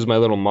love to use my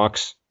little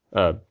Mox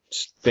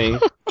thing,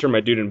 turn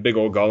my dude into a big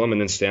old golem, and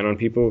then stand on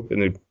people in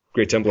the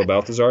Great Temple of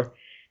Balthazar.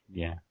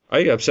 Yeah.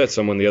 I upset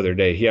someone the other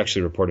day. He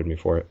actually reported me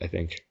for it, I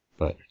think.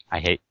 But I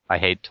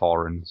hate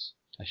Taurens.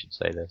 I should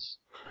say this.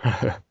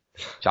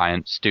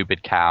 Giant,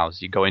 stupid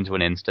cows. You go into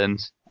an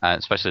instance,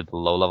 especially the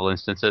low-level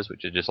instances,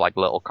 which are just like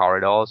little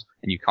corridors,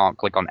 and you can't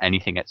click on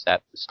anything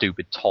except the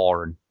stupid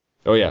Tauren.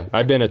 Oh yeah,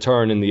 I've been a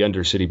Tauren in the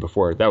Undercity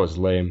before. That was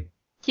lame.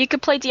 You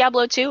could play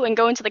Diablo 2 and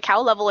go into the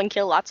cow level and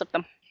kill lots of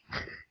them.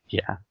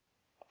 Yeah.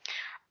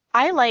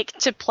 I like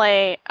to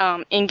play,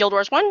 in Guild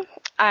Wars 1,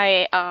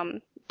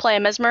 I play a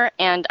Mesmer,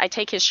 and I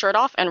take his shirt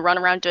off and run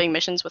around doing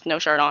missions with no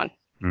shirt on.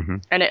 Mm-hmm.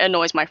 And it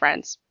annoys my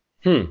friends.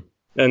 And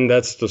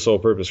that's the sole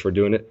purpose for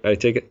doing it, I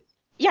take it?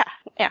 Yeah.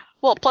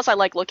 Well, plus I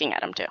like looking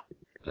at him, too.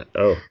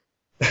 Oh.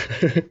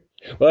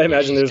 Well, I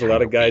imagine there's a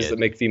lot of guys that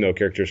make female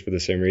characters for the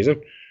same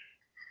reason.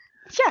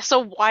 Yeah,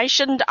 so why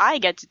shouldn't I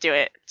get to do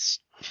it?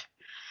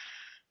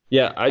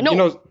 Yeah,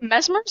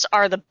 Mesmers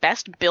are the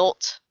best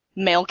built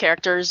male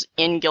characters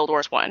in Guild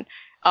Wars 1.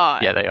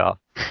 Yeah, they are.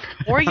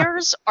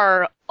 Warriors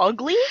are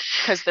ugly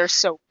because they're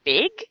so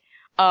big.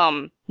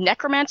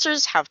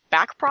 Necromancers have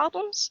back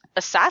problems.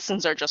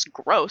 Assassins are just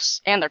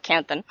gross, and they're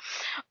Canthan.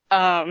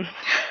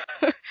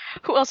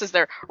 Who else is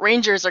there?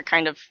 Rangers are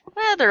kind of,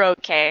 they're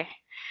okay.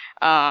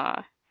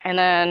 And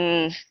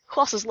then,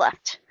 who else is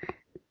left?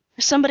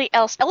 There's somebody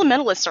else.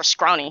 Elementalists are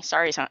scrawny.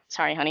 Sorry,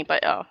 honey,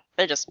 but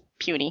they're just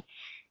puny.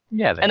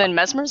 Yeah, and then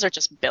Mesmers are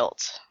just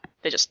built.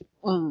 They just,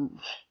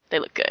 they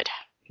look good.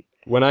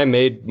 When I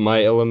made my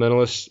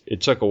Elementalist,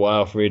 it took a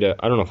while for me to,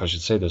 I don't know if I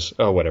should say this.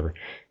 Oh, whatever.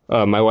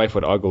 My wife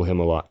would ogle him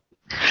a lot.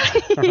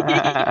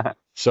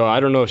 So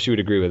I don't know if she would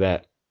agree with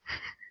that.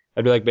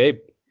 I'd be like, babe,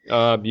 you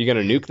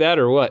gonna nuke that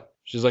or what?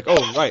 She's like,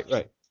 oh,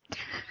 right.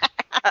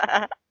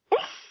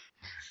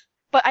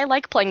 But I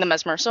like playing the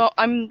Mesmer, so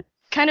I'm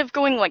kind of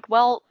going like,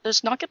 well,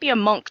 there's not gonna be a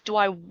monk. Do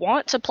I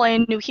want to play a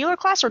new healer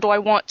class, or do I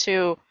want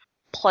to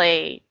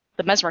play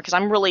the Mesmer? Because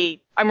I'm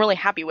really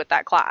happy with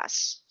that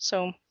class.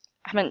 So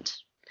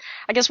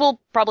I guess we'll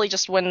probably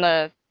just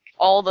when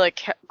all the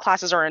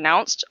classes are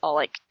announced, I'll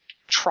like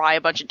try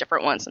a bunch of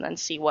different ones and then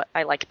see what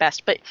I like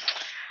best. But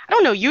I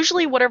don't know.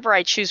 Usually, whatever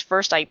I choose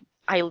first, I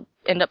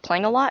end up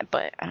playing a lot.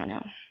 But I don't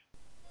know.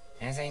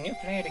 As a new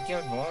player to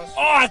Guild Wars.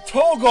 Ah,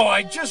 Togo,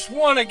 I just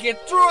want to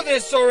get through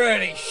this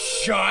already.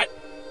 Shut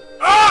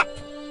up!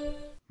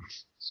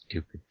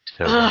 Stupid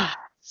Togo.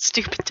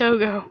 Stupid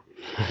Togo.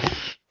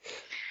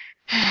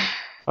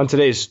 On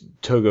today's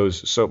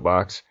Togo's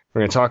Soapbox,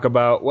 we're going to talk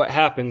about what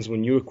happens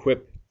when you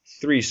equip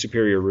 3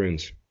 superior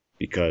runes,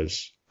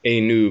 because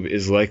a noob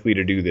is likely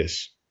to do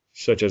this,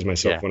 such as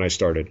myself when I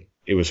started.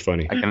 It was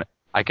funny.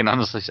 I can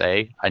honestly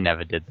say I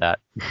never did that.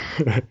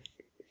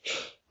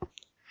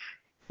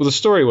 Well, the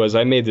story was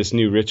I made this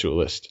new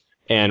ritualist,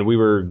 and we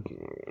were,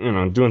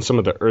 doing some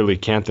of the early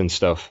Canthan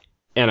stuff,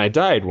 and I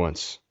died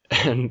once,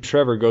 and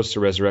Trevor goes to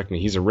resurrect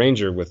me. He's a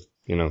ranger with,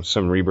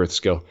 some rebirth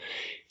skill.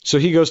 So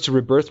he goes to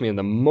rebirth me, and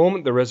the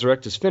moment the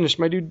resurrect is finished,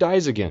 my dude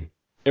dies again.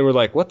 And we're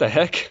like, what the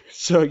heck?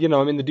 So,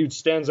 the dude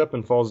stands up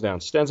and falls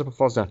down,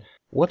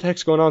 What the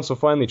heck's going on? So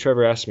finally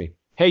Trevor asks me,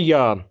 hey,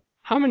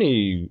 how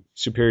many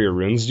superior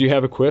runes do you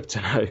have equipped?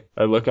 And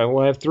I look, I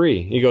have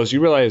 3. He goes,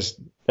 you realize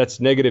that's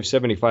negative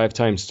 75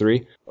 times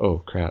 3? Oh,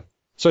 crap.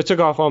 So I took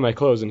off all my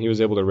clothes, and he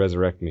was able to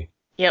resurrect me.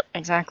 Yep,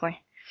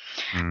 exactly.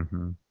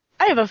 Mm-hmm.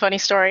 I have a funny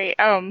story.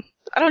 I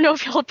don't know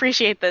if you'll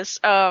appreciate this,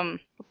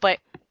 but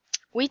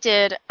we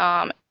did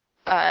a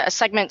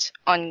segment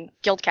on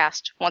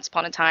Guildcast once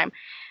upon a time,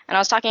 and I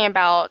was talking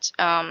about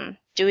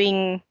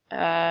doing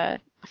a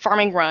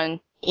farming run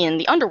in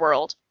the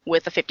underworld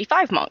with a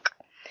 55 monk.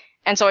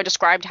 And so I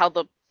described how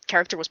the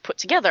character was put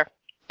together.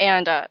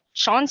 And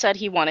Sean said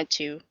he wanted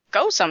to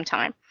go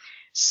sometime.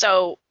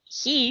 So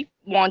he,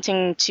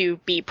 wanting to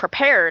be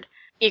prepared,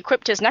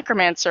 equipped his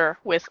necromancer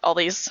with all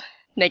these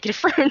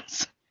negative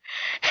runes.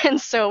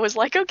 And so was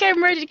like, okay,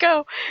 I'm ready to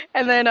go.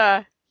 And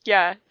then,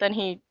 then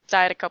he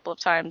died a couple of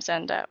times.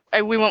 And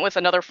we went with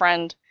another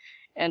friend.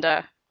 And,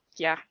 it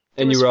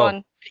And was you were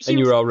fun.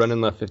 you were all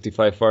running the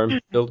 55 farm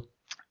build?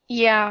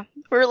 Yeah,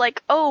 we're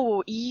like,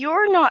 oh,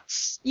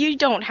 you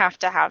don't have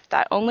to have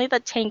that. Only the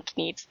tank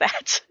needs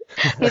that.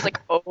 And he's like,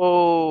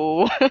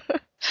 oh.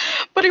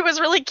 But it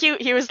was really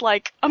cute. He was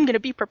like, I'm going to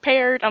be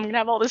prepared. I'm going to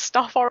have all this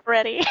stuff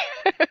already.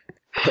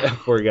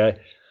 Poor guy.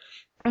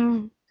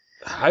 Mm.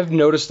 I've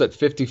noticed that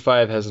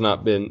 55 has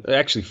not been,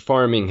 actually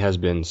farming has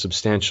been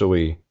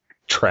substantially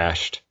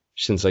trashed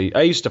since I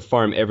used to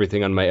farm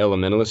everything on my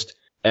elementalist,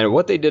 and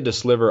what they did to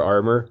sliver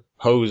armor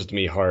hosed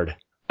me hard.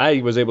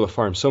 I was able to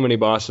farm so many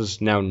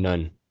bosses, now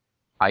none.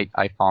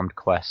 I farmed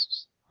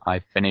quests. I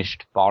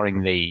finished,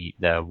 barring the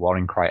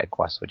Warring Crier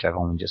quest, which I've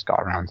only just got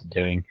around to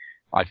doing,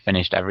 I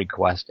finished every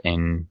quest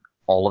in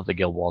all of the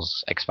Guild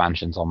Wars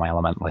expansions on my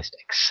elementalist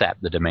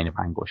except the Domain of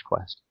Anguish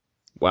quest.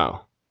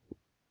 Wow.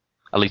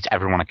 At least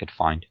everyone I could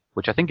find,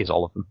 which I think is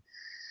all of them.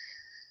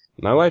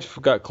 My wife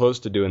got close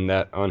to doing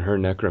that on her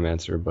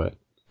necromancer, but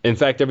in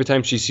fact, every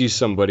time she sees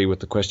somebody with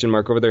the question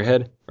mark over their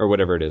head, or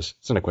whatever it is,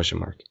 it's not a question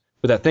mark,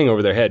 with that thing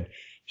over their head,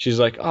 she's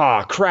like,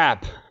 "Ah,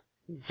 crap!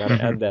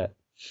 Gotta add that."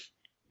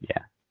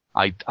 Yeah,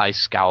 I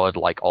scoured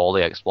like all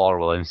the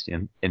explorable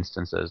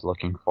instances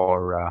looking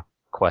for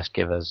quest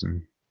givers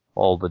and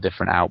all the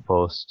different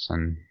outposts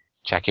and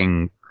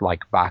checking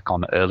like back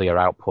on earlier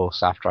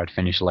outposts after I'd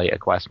finished later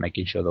quests,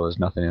 making sure there was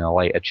nothing in a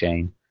later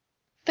chain.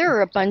 There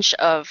are a bunch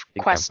of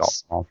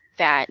quests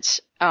that,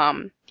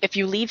 if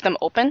you leave them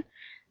open,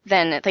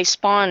 then they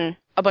spawn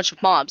a bunch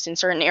of mobs in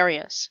certain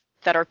areas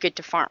that are good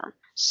to farm.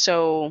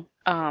 So,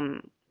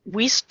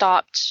 we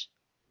stopped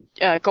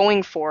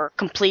going for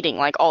completing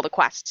like all the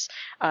quests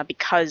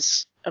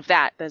because of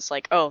that. That's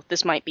like, oh,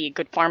 this might be a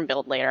good farm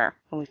build later.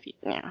 Or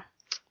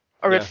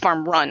a good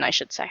farm run, I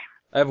should say.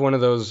 I have one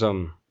of those,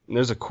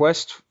 there's a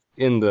quest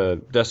in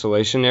the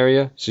Desolation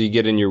area, so you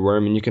get in your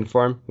worm and you can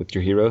farm with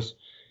your heroes.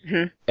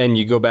 Mm-hmm. And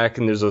you go back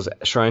and there's those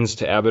shrines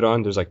to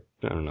Abaddon. There's like,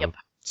 I don't know,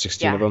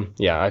 16 of them.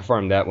 Yeah, I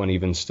farmed that one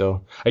even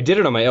still. I did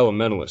it on my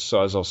Elementalist, so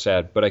I was all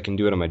sad, but I can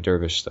do it on my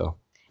Dervish still.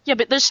 Yeah,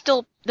 but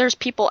there's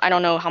people, I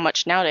don't know how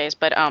much nowadays,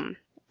 but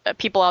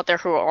people out there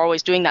who are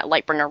always doing that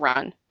Lightbringer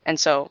run, and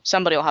so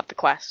somebody will have the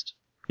quest.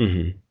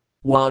 Mm-hmm.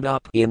 What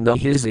up in the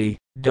hizzy,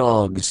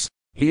 dogs?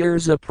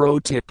 Here's a pro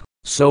tip,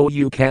 so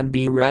you can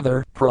be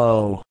rather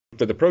pro.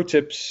 For the pro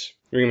tips,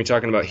 we're going to be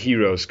talking about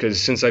heroes,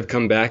 because since I've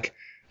come back,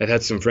 I've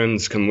had some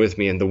friends come with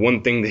me, and the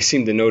one thing they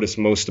seem to notice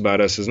most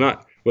about us is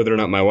not whether or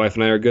not my wife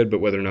and I are good, but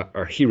whether or not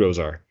our heroes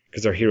are,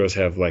 because our heroes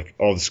have like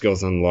all the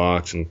skills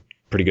unlocked and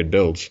pretty good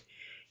builds.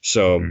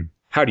 So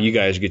how do you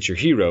guys get your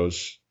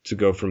heroes to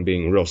go from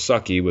being real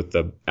sucky with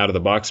the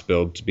out-of-the-box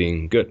build to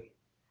being good?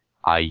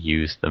 I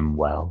use them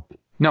well.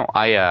 No,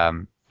 I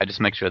just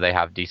make sure they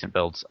have decent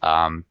builds.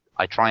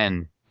 I try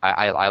and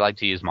I like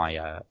to use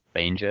my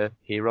Banger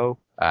hero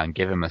and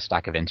give him a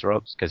stack of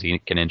interrupts because he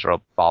can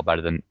interrupt far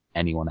better than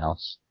anyone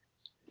else.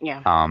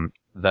 Yeah.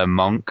 The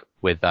monk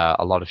with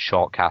a lot of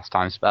short cast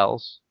time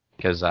spells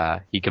because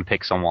he can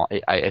pick someone.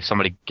 If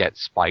somebody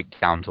gets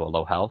spiked down to a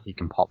low health, he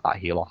can pop that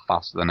heal off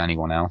faster than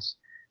anyone else.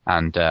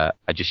 And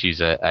I just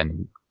use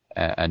an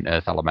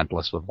Earth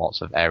Elementalist with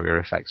lots of area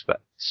effects,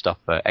 but stuff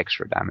for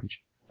extra damage.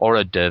 Or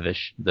a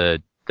Dervish.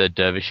 The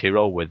Dervish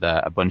hero with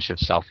a bunch of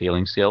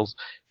self-healing skills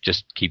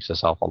just keeps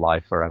herself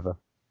alive forever.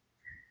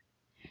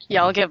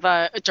 Yeah, I'll give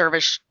a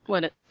Dervish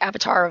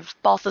Avatar of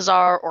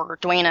Balthazar or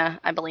Dwayna,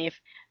 I believe.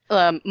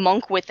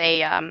 Monk with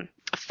a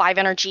 5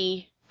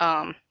 energy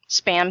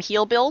spam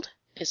heal build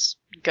is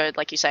good,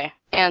 like you say.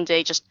 And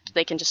they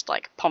can just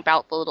like pump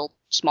out the little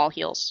small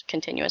heals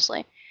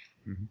continuously.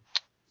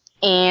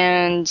 Mm-hmm.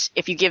 And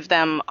if you give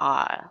them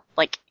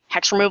like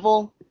hex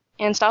removal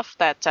and stuff,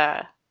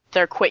 that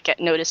they're quick at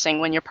noticing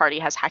when your party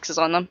has hexes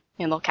on them,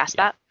 and they'll cast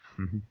that.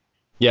 Mm-hmm.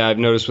 Yeah, I've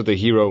noticed with the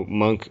hero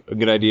monk, a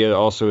good idea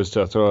also is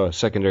to throw a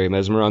secondary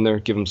mesmer on there,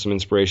 give them some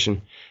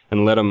inspiration,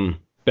 and let them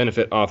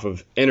benefit off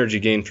of energy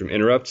gain from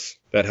interrupts.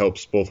 That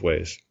helps both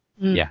ways.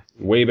 Mm. Yeah.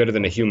 Way better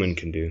than a human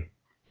can do.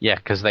 Yeah,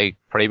 because they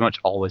pretty much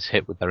always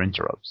hit with their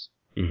interrupts.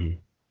 Mm-hmm.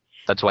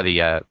 That's why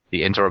the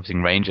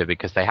interrupting ranger,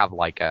 because they have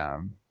like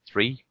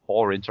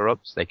 3-4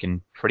 interrupts, they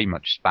can pretty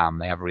much spam.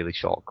 They have really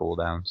short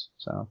cooldowns.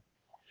 So.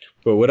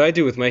 But what I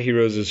do with my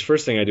heroes is,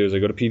 first thing I do is I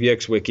go to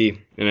PVX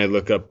Wiki and I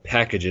look up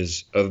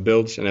packages of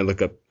builds and I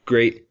look up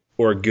great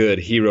or good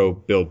hero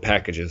build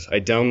packages. I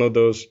download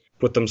those,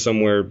 put them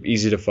somewhere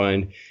easy to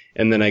find,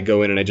 and then I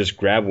go in and I just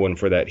grab one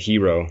for that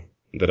hero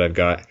that I've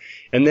got.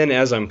 And then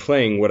as I'm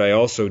playing, what I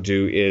also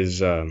do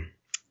is, like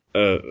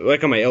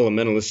on my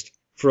Elementalist,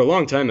 for a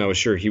long time I was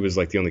sure he was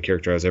like the only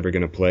character I was ever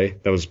going to play.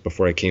 That was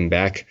before I came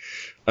back.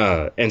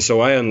 And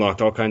so I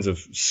unlocked all kinds of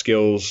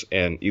skills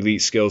and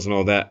elite skills and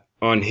all that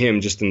on him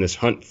just in this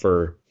hunt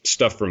for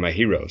stuff for my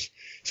heroes.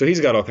 So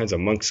he's got all kinds of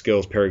monk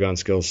skills, paragon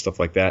skills, stuff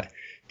like that.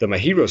 that my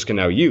heroes can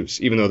now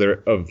use, even though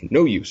they're of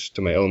no use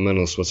to my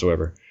elementalists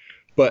whatsoever.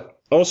 But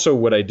also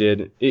what I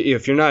did,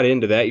 if you're not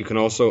into that, you can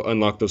also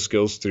unlock those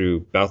skills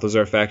through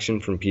Balthazar faction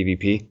from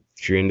PvP,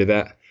 if you're into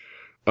that.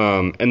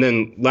 And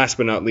then last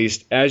but not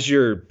least, as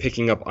you're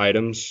picking up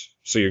items,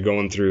 so you're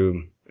going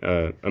through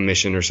a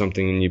mission or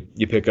something, and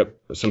you pick up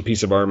some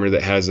piece of armor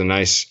that has a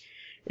nice,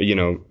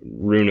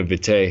 rune of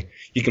Vitae,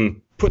 you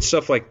can put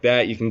stuff like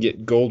that. You can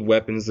get gold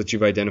weapons that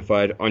you've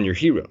identified on your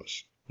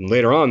heroes. And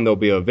later on, they'll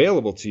be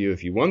available to you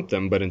if you want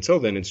them, but until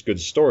then, it's good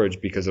storage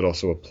because it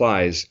also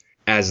applies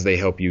as they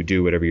help you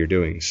do whatever you're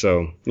doing.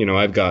 So,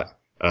 I've got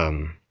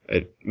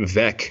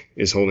Vekk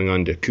is holding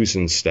on to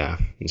Kusin's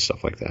staff and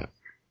stuff like that.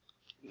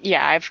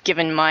 Yeah, I've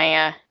given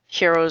my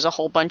heroes a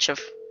whole bunch of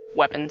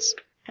weapons.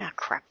 Ah,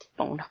 crap,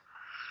 bone.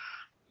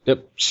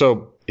 Yep,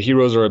 so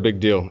heroes are a big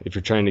deal if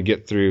you're trying to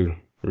get through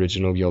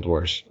original Guild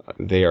Wars.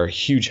 They are a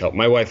huge help.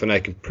 My wife and I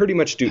can pretty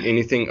much do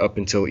anything up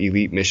until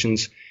elite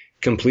missions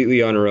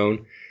completely on our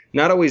own.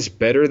 Not always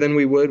better than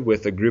we would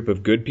with a group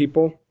of good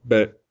people,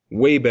 but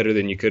way better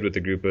than you could with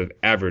a group of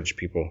average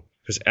people.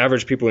 Because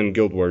average people in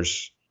Guild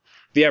Wars,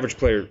 the average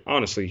player,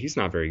 honestly, he's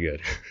not very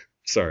good.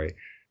 Sorry.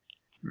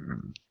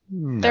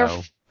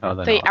 No.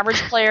 The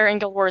average player in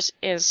Guild Wars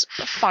is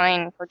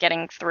fine for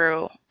getting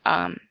through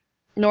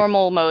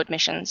normal mode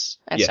missions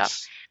and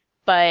stuff.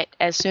 But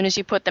as soon as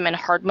you put them in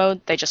hard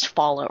mode, they just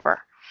fall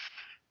over.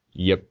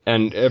 Yep,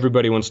 and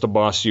everybody wants to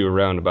boss you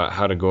around about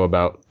how to go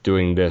about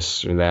doing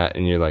this or that,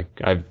 and you're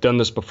like, I've done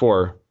this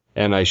before,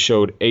 and I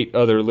showed 8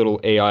 other little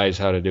AIs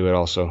how to do it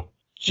also.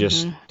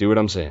 Just do what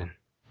I'm saying.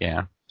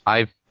 Yeah,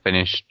 I've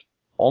finished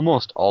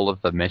almost all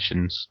of the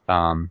missions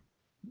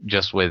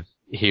just with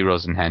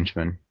heroes and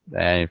henchmen.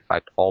 In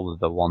fact, all of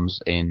the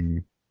ones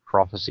in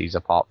Prophecies,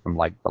 apart from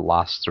like the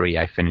last 3,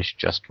 I finished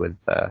just with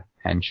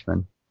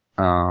henchmen.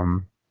 Yeah,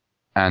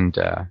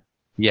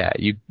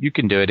 you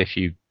can do it if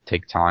you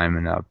take time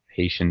and are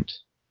patient.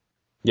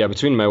 Yeah,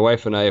 between my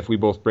wife and I, if we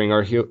both bring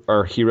our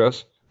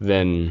heroes,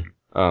 then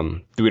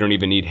we don't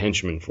even need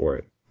henchmen for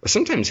it. But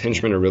sometimes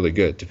henchmen are really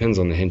good. Depends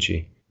on the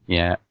henchy.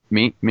 Yeah,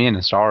 me and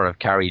Astara have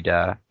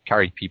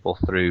carried people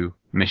through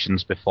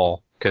missions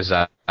before, because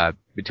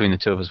between the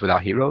two of us with our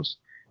heroes,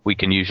 we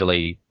can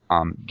usually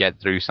get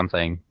through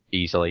something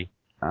easily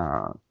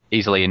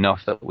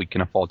enough that we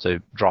can afford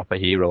to drop a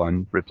hero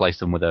and replace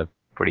them with a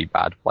pretty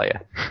bad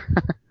player.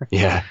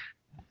 Yeah.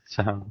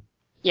 So.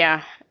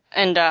 Yeah,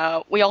 and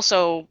we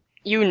also,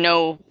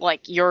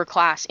 like, your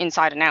class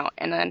inside and out,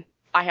 and then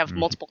I have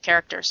multiple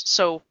characters,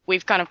 so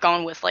we've kind of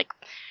gone with, like,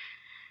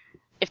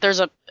 if there's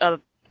a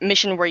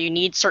mission where you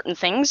need certain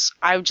things,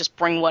 I would just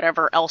bring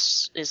whatever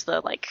else is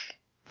the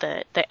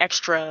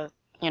extra,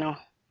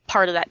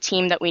 part of that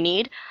team that we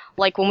need.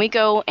 Like, when we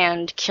go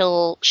and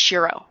kill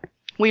Shiro,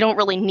 we don't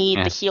really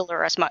need the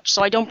healer as much,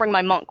 so I don't bring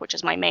my monk, which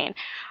is my main.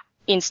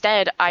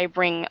 Instead, I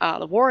bring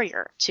the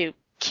warrior to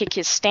kick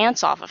his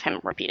stance off of him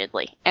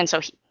repeatedly. And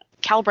so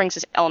Kal brings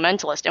his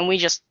elementalist, and we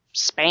just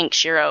spank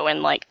Shiro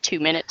in like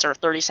 2 minutes or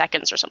 30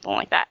 seconds or something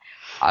like that.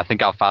 I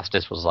think our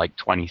fastest was like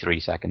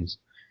 23 seconds.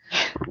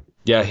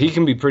 Yeah, he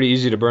can be pretty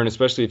easy to burn,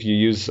 especially if you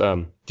use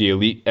the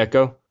Elite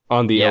Echo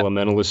on the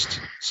Elementalist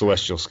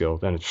Celestial skill.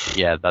 Then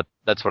yeah,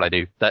 that's what I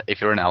do. That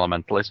if you're an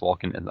Elementalist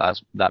walking in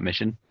that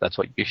mission, that's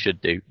what you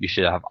should do. You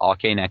should have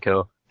Arcane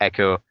Echo,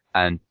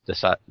 and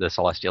the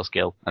Celestial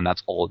skill, and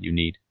that's all you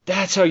need.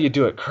 That's how you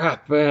do it.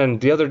 Crap, man.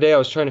 The other day I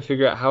was trying to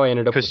figure out how I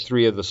ended up with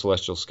 3 of the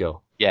Celestial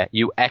skill. Yeah,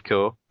 you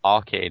Echo,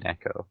 Arcane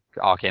Echo.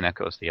 Arcane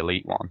Echo is the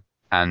elite one.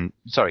 And,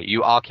 sorry,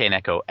 you Arcane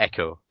Echo,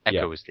 Echo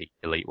is the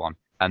elite one.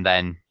 And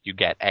then you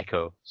get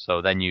Echo.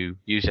 So then you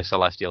use your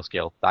Celestial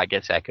skill, that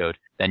gets echoed.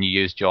 Then you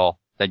use the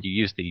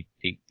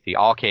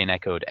Arcane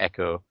Echoed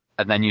Echo,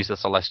 and then use the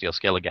Celestial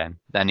skill again.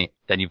 Then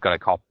you've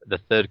got the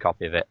third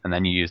copy of it, and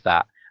then you use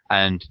that.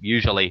 And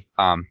usually,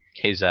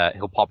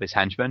 he'll pop his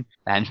henchman.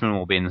 The henchman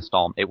will be in the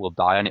storm. It will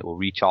die, and it will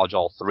recharge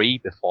all 3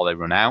 before they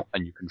run out,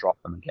 and you can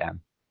drop them again.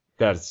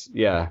 That's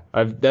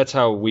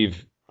how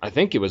I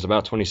think it was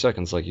about 20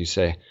 seconds, like you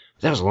say.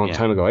 That was a long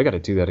time ago. I got to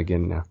do that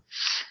again now.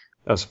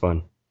 That was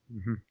fun.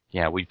 Mm-hmm.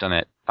 Yeah, we've done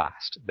it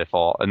fast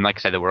before. And like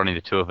I said, there were only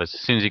the 2 of us. As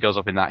soon as he goes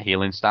up in that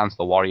healing stance,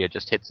 the warrior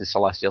just hits his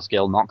Celestial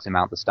skill, knocks him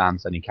out the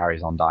stance, and he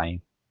carries on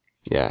dying.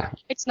 Yeah.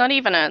 It's not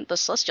even the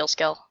Celestial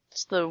skill.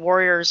 It's the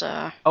warrior's...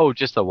 Oh,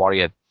 just the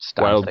warrior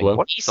stance Wild thing. Blow?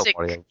 What is the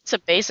warrior? It's a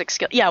basic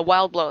skill. Yeah,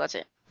 Wild Blow, that's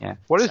it. Yeah.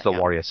 What is the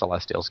warrior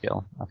Celestial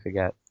skill? I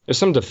forget. There's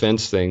some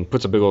defense thing.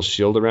 Puts a big old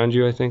shield around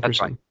you, I think.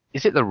 That's right.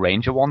 Is it the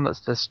ranger one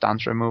that's the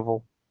stance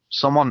removal?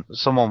 One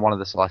of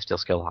the Celestial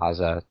skill has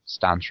a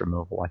stance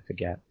removal. I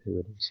forget who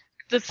it is.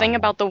 The thing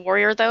about the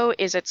warrior, though,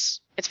 is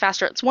it's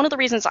faster. It's one of the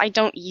reasons I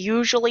don't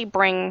usually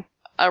bring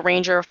a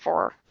ranger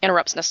for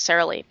interrupts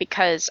necessarily,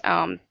 because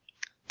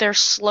they're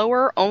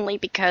slower only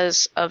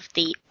because of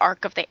the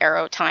arc of the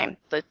arrow time,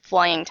 the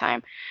flying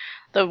time.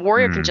 The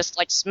warrior can just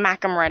like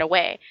smack them right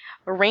away.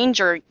 A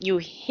ranger, you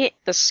hit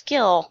the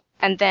skill,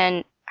 and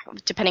then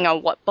depending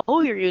on what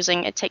bow you're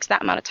using, it takes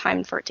that amount of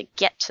time for it to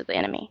get to the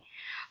enemy.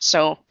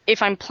 So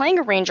if I'm playing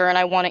a ranger and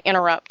I want to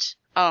interrupt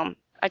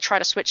a I try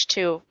to switch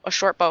to a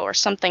short bow or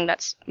something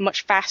that's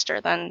much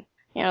faster than,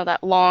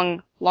 that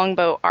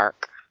longbow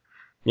arc.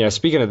 Yeah,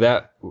 speaking of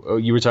that,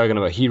 you were talking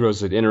about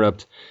heroes that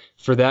interrupt.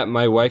 For that,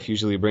 my wife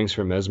usually brings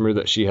her mesmer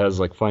that she has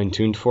like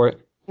fine-tuned for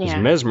it. Because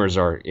mesmers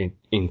are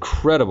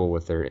incredible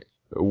with their...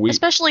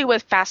 Especially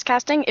with fast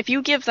casting. If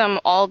you give them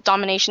all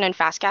domination and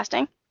fast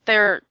casting,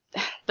 there's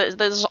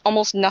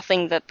almost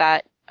nothing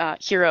that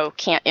hero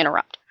can't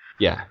interrupt.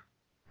 Yeah.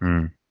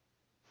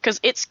 Because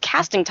its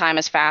casting time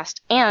is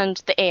fast,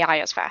 and the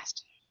AI is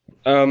fast.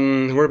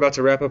 We're about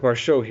to wrap up our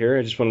show here.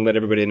 I just want to let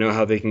everybody know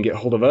how they can get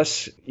hold of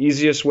us.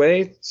 Easiest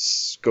way,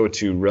 go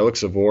to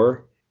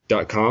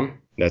relicsofwar.com.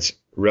 That's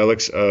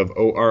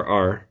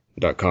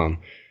relicsofORR.com.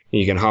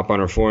 You can hop on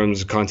our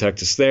forums,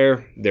 contact us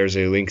there. There's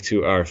a link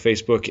to our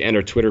Facebook and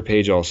our Twitter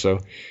page also.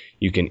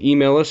 You can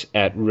email us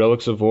at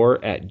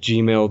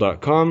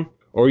relicsofwar@gmail.com,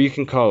 or you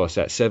can call us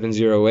at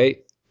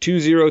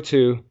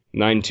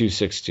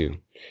 708-202-9262.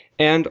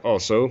 And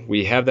also,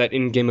 we have that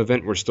in-game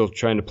event we're still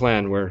trying to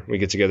plan where we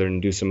get together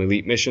and do some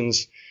elite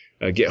missions.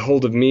 Get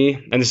hold of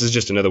me, and this is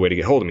just another way to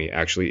get hold of me,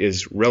 actually,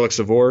 is Relics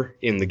of War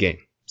in the game.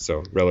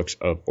 So, Relics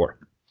of War.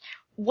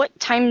 What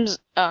times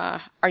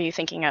are you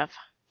thinking of?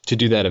 To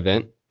do that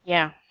event?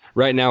 Yeah.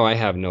 Right now, I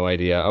have no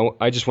idea.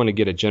 I just want to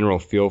get a general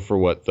feel for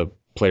what the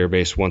player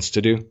base wants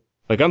to do.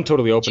 Like, I'm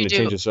totally open to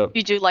change this up. Do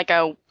you do like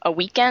a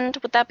weekend?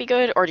 Would that be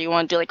good? Or do you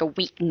want to do like a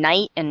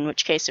weeknight, in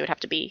which case it would have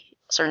to be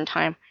a certain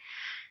time?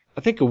 I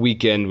think a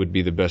weekend would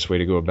be the best way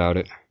to go about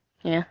it.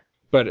 Yeah.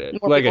 But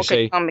more like I could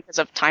say, come because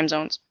of time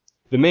zones.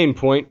 The main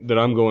point that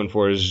I'm going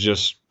for is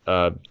just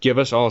give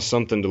us all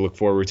something to look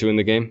forward to in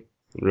the game.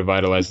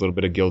 Revitalize a little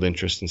bit of guild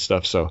interest and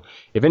stuff. So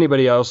if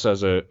anybody else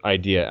has an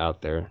idea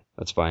out there,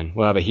 that's fine.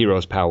 We'll have a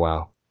heroes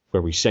powwow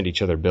where we send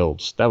each other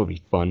builds. That would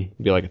be fun.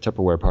 It'd be like a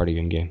Tupperware party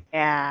in game.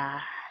 Yeah.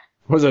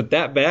 Was it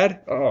that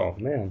bad? Oh,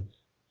 man.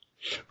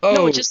 Oh.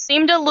 No, it just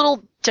seemed a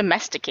little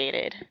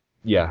domesticated.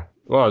 Yeah.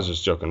 Well, I was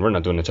just joking. We're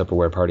not doing a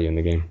Tupperware party in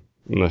the game.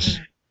 Unless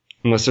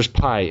there's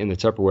pie in the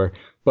Tupperware.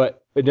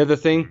 But another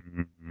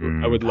thing,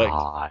 I would like...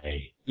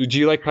 Pie. Do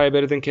you like pie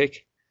better than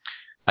cake?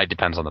 It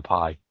depends on the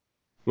pie.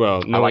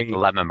 Well, I like the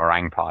lemon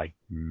meringue pie.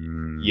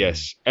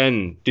 Yes.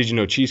 And did you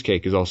know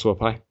cheesecake is also a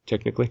pie,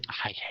 technically?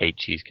 I hate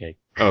cheesecake.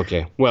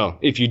 Okay. Well,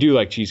 if you do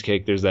like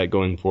cheesecake, there's that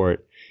going for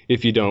it.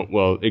 If you don't,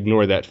 well,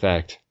 ignore that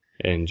fact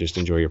and just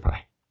enjoy your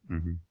pie.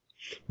 Mm-hmm.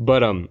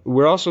 But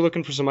we're also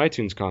looking for some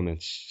iTunes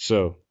comments.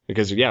 So,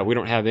 because, yeah, we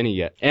don't have any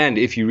yet. And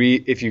if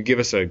you give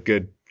us a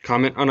good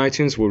comment on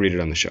iTunes, we'll read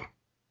it on the show.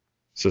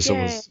 So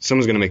someone's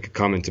going to make a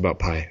comment about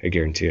pie. I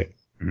guarantee it.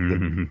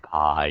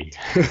 Pie.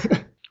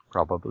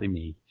 Probably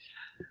me.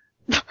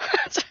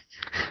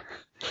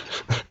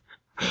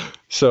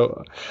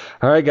 So,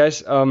 all right,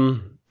 guys. I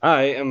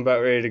am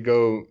about ready to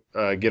go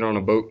get on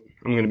a boat.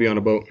 I'm going to be on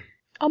a boat.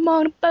 I'm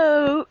on a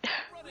boat.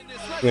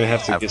 I'm going to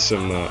have to get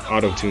some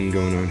auto-tune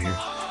going on here.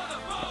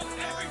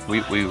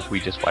 We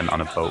just went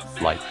on a boat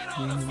like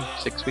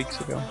 6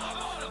 weeks ago.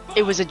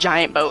 It was a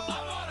giant boat.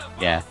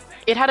 Yeah.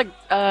 It had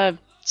a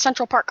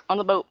Central Park on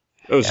the boat.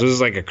 Oh, so this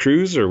is like a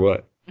cruise or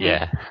what?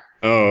 Yeah.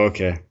 Oh,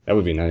 okay. That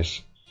would be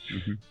nice.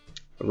 Mm-hmm.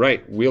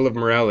 Right, Wheel of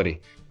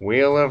Morality.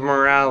 Wheel of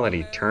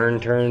Morality. Turn,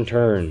 turn,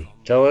 turn.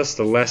 Tell us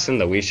the lesson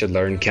that we should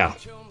learn, Cal.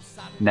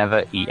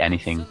 Never eat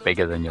anything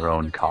bigger than your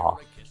own car.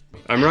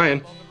 I'm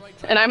Ryan.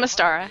 And I'm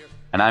Astara.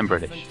 And I'm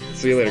British.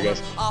 See you later,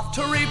 guys. Off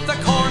to reap the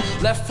corn,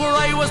 left where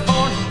I was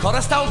born. Cut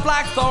a stout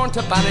blackthorn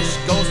to banish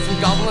ghosts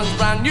and goblins.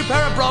 Brand new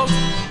pair of brogues,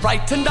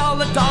 frightened all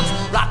the dogs,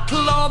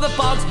 rattled all the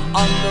bogs.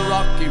 On the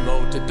rocky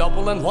road to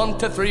Dublin, 1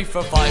 to 3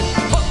 for 5.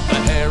 Put the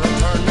hare and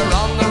turned her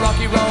on the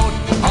rocky road.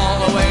 All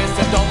the ways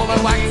to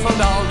Dublin,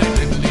 Wagford, all day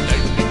diddly diddly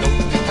do.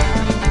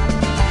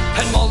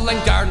 And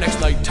Mullingar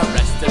next night to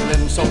rest their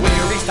limbs. So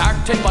weary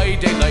started by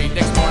daylight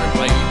next morning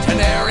bright.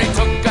 And ere he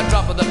took a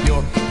drop of the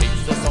pure,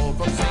 keeps the soul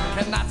from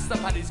sinking. That's the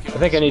paddy's cure. I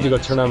think I need to go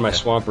turn on my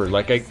swamper.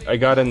 Like, I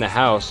got in the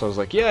house. I was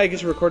like, yeah, I get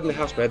to record in the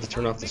house, but I had to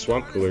turn off the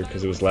swamp cooler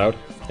because it was loud.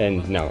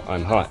 And now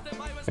I'm hot.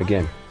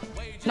 Again.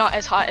 Not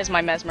as hot as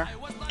my mesmer.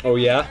 Oh,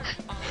 yeah?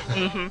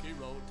 Mm-hmm.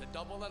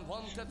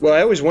 Well,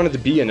 I always wanted to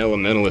be an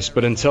elementalist,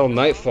 but until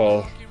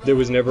Nightfall, there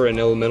was never an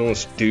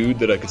elementalist dude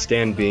that I could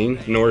stand being,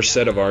 nor a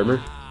set of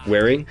armor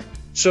wearing.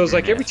 So it's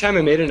like every time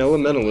I made an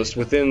elementalist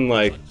within,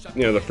 like,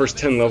 the first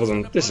 10 levels,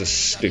 I'm like, this is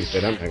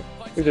stupid. I'm like,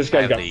 this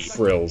guy's got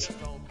frills.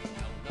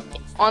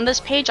 On this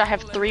page, I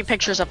have 3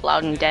 pictures of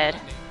Loudon dead.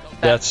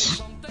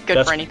 That's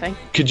good for anything.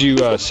 Could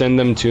you send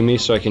them to me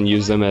so I can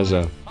use them as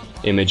a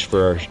image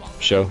for our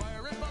show?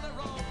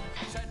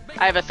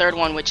 I have a third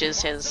one, which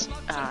is his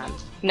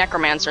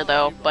necromancer,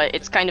 though, but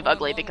it's kind of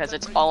ugly because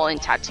it's all in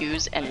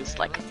tattoos and his,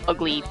 like,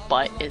 ugly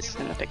butt is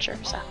in the picture,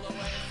 so.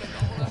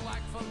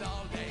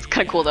 It's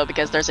kind of cool, though,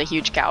 because there's a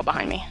huge cow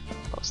behind me.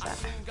 Post that.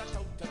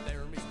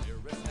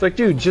 It's like,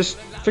 dude, just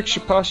fix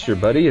your posture,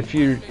 buddy. If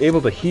you're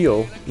able to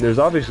heal, there's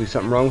obviously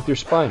something wrong with your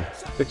spine.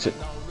 Fix it.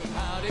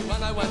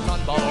 When I went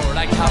on board,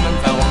 I came and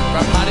found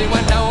where Paddy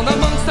went down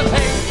amongst the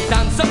pigs.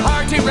 Dance a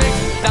party rig,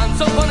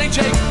 dance a funny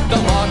jig. The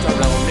water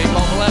round me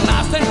bubble and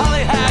last in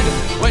Hollyhead.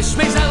 Wish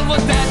myself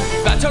was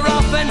dead, better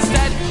off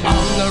instead.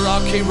 On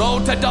rocky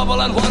road to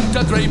Dublin, 1,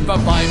 2, 3, 4,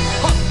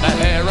 5. Up the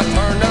hair and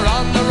turner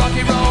on the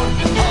rocky road,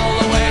 all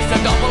the way to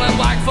Dublin,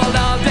 Wakefield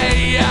all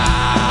day,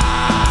 yeah.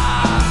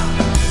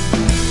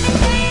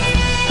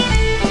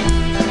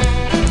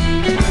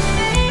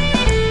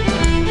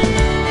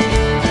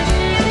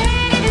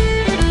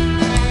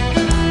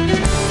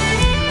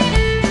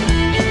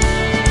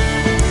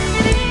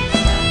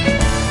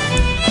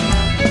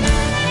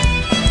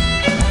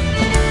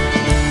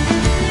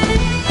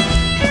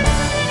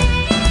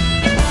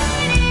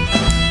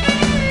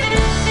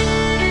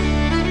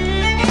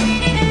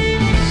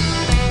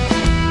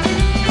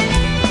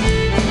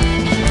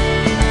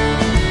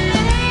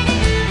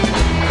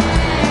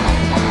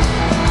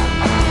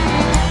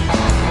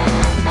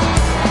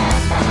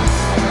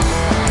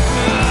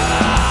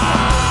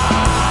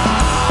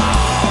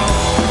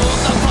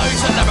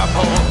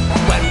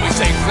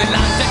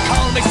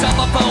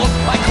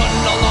 I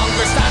couldn't no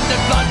longer stand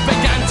it, blood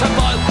began to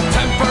boil.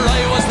 Temper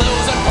I was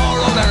losing, poor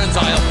old Aaron's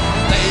oil.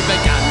 They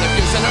began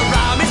abusing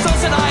around me, so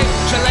said I,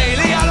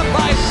 shillelagh out of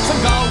pride.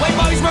 Some Galway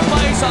boys were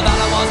by, so that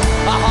I was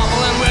a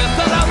hobbling with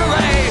a loud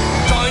array.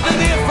 Joined in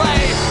the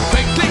affray,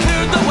 quickly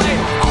cleared the way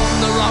on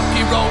the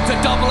rocky road to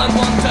Dublin,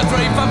 1, 2,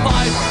 3,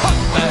 4, 5.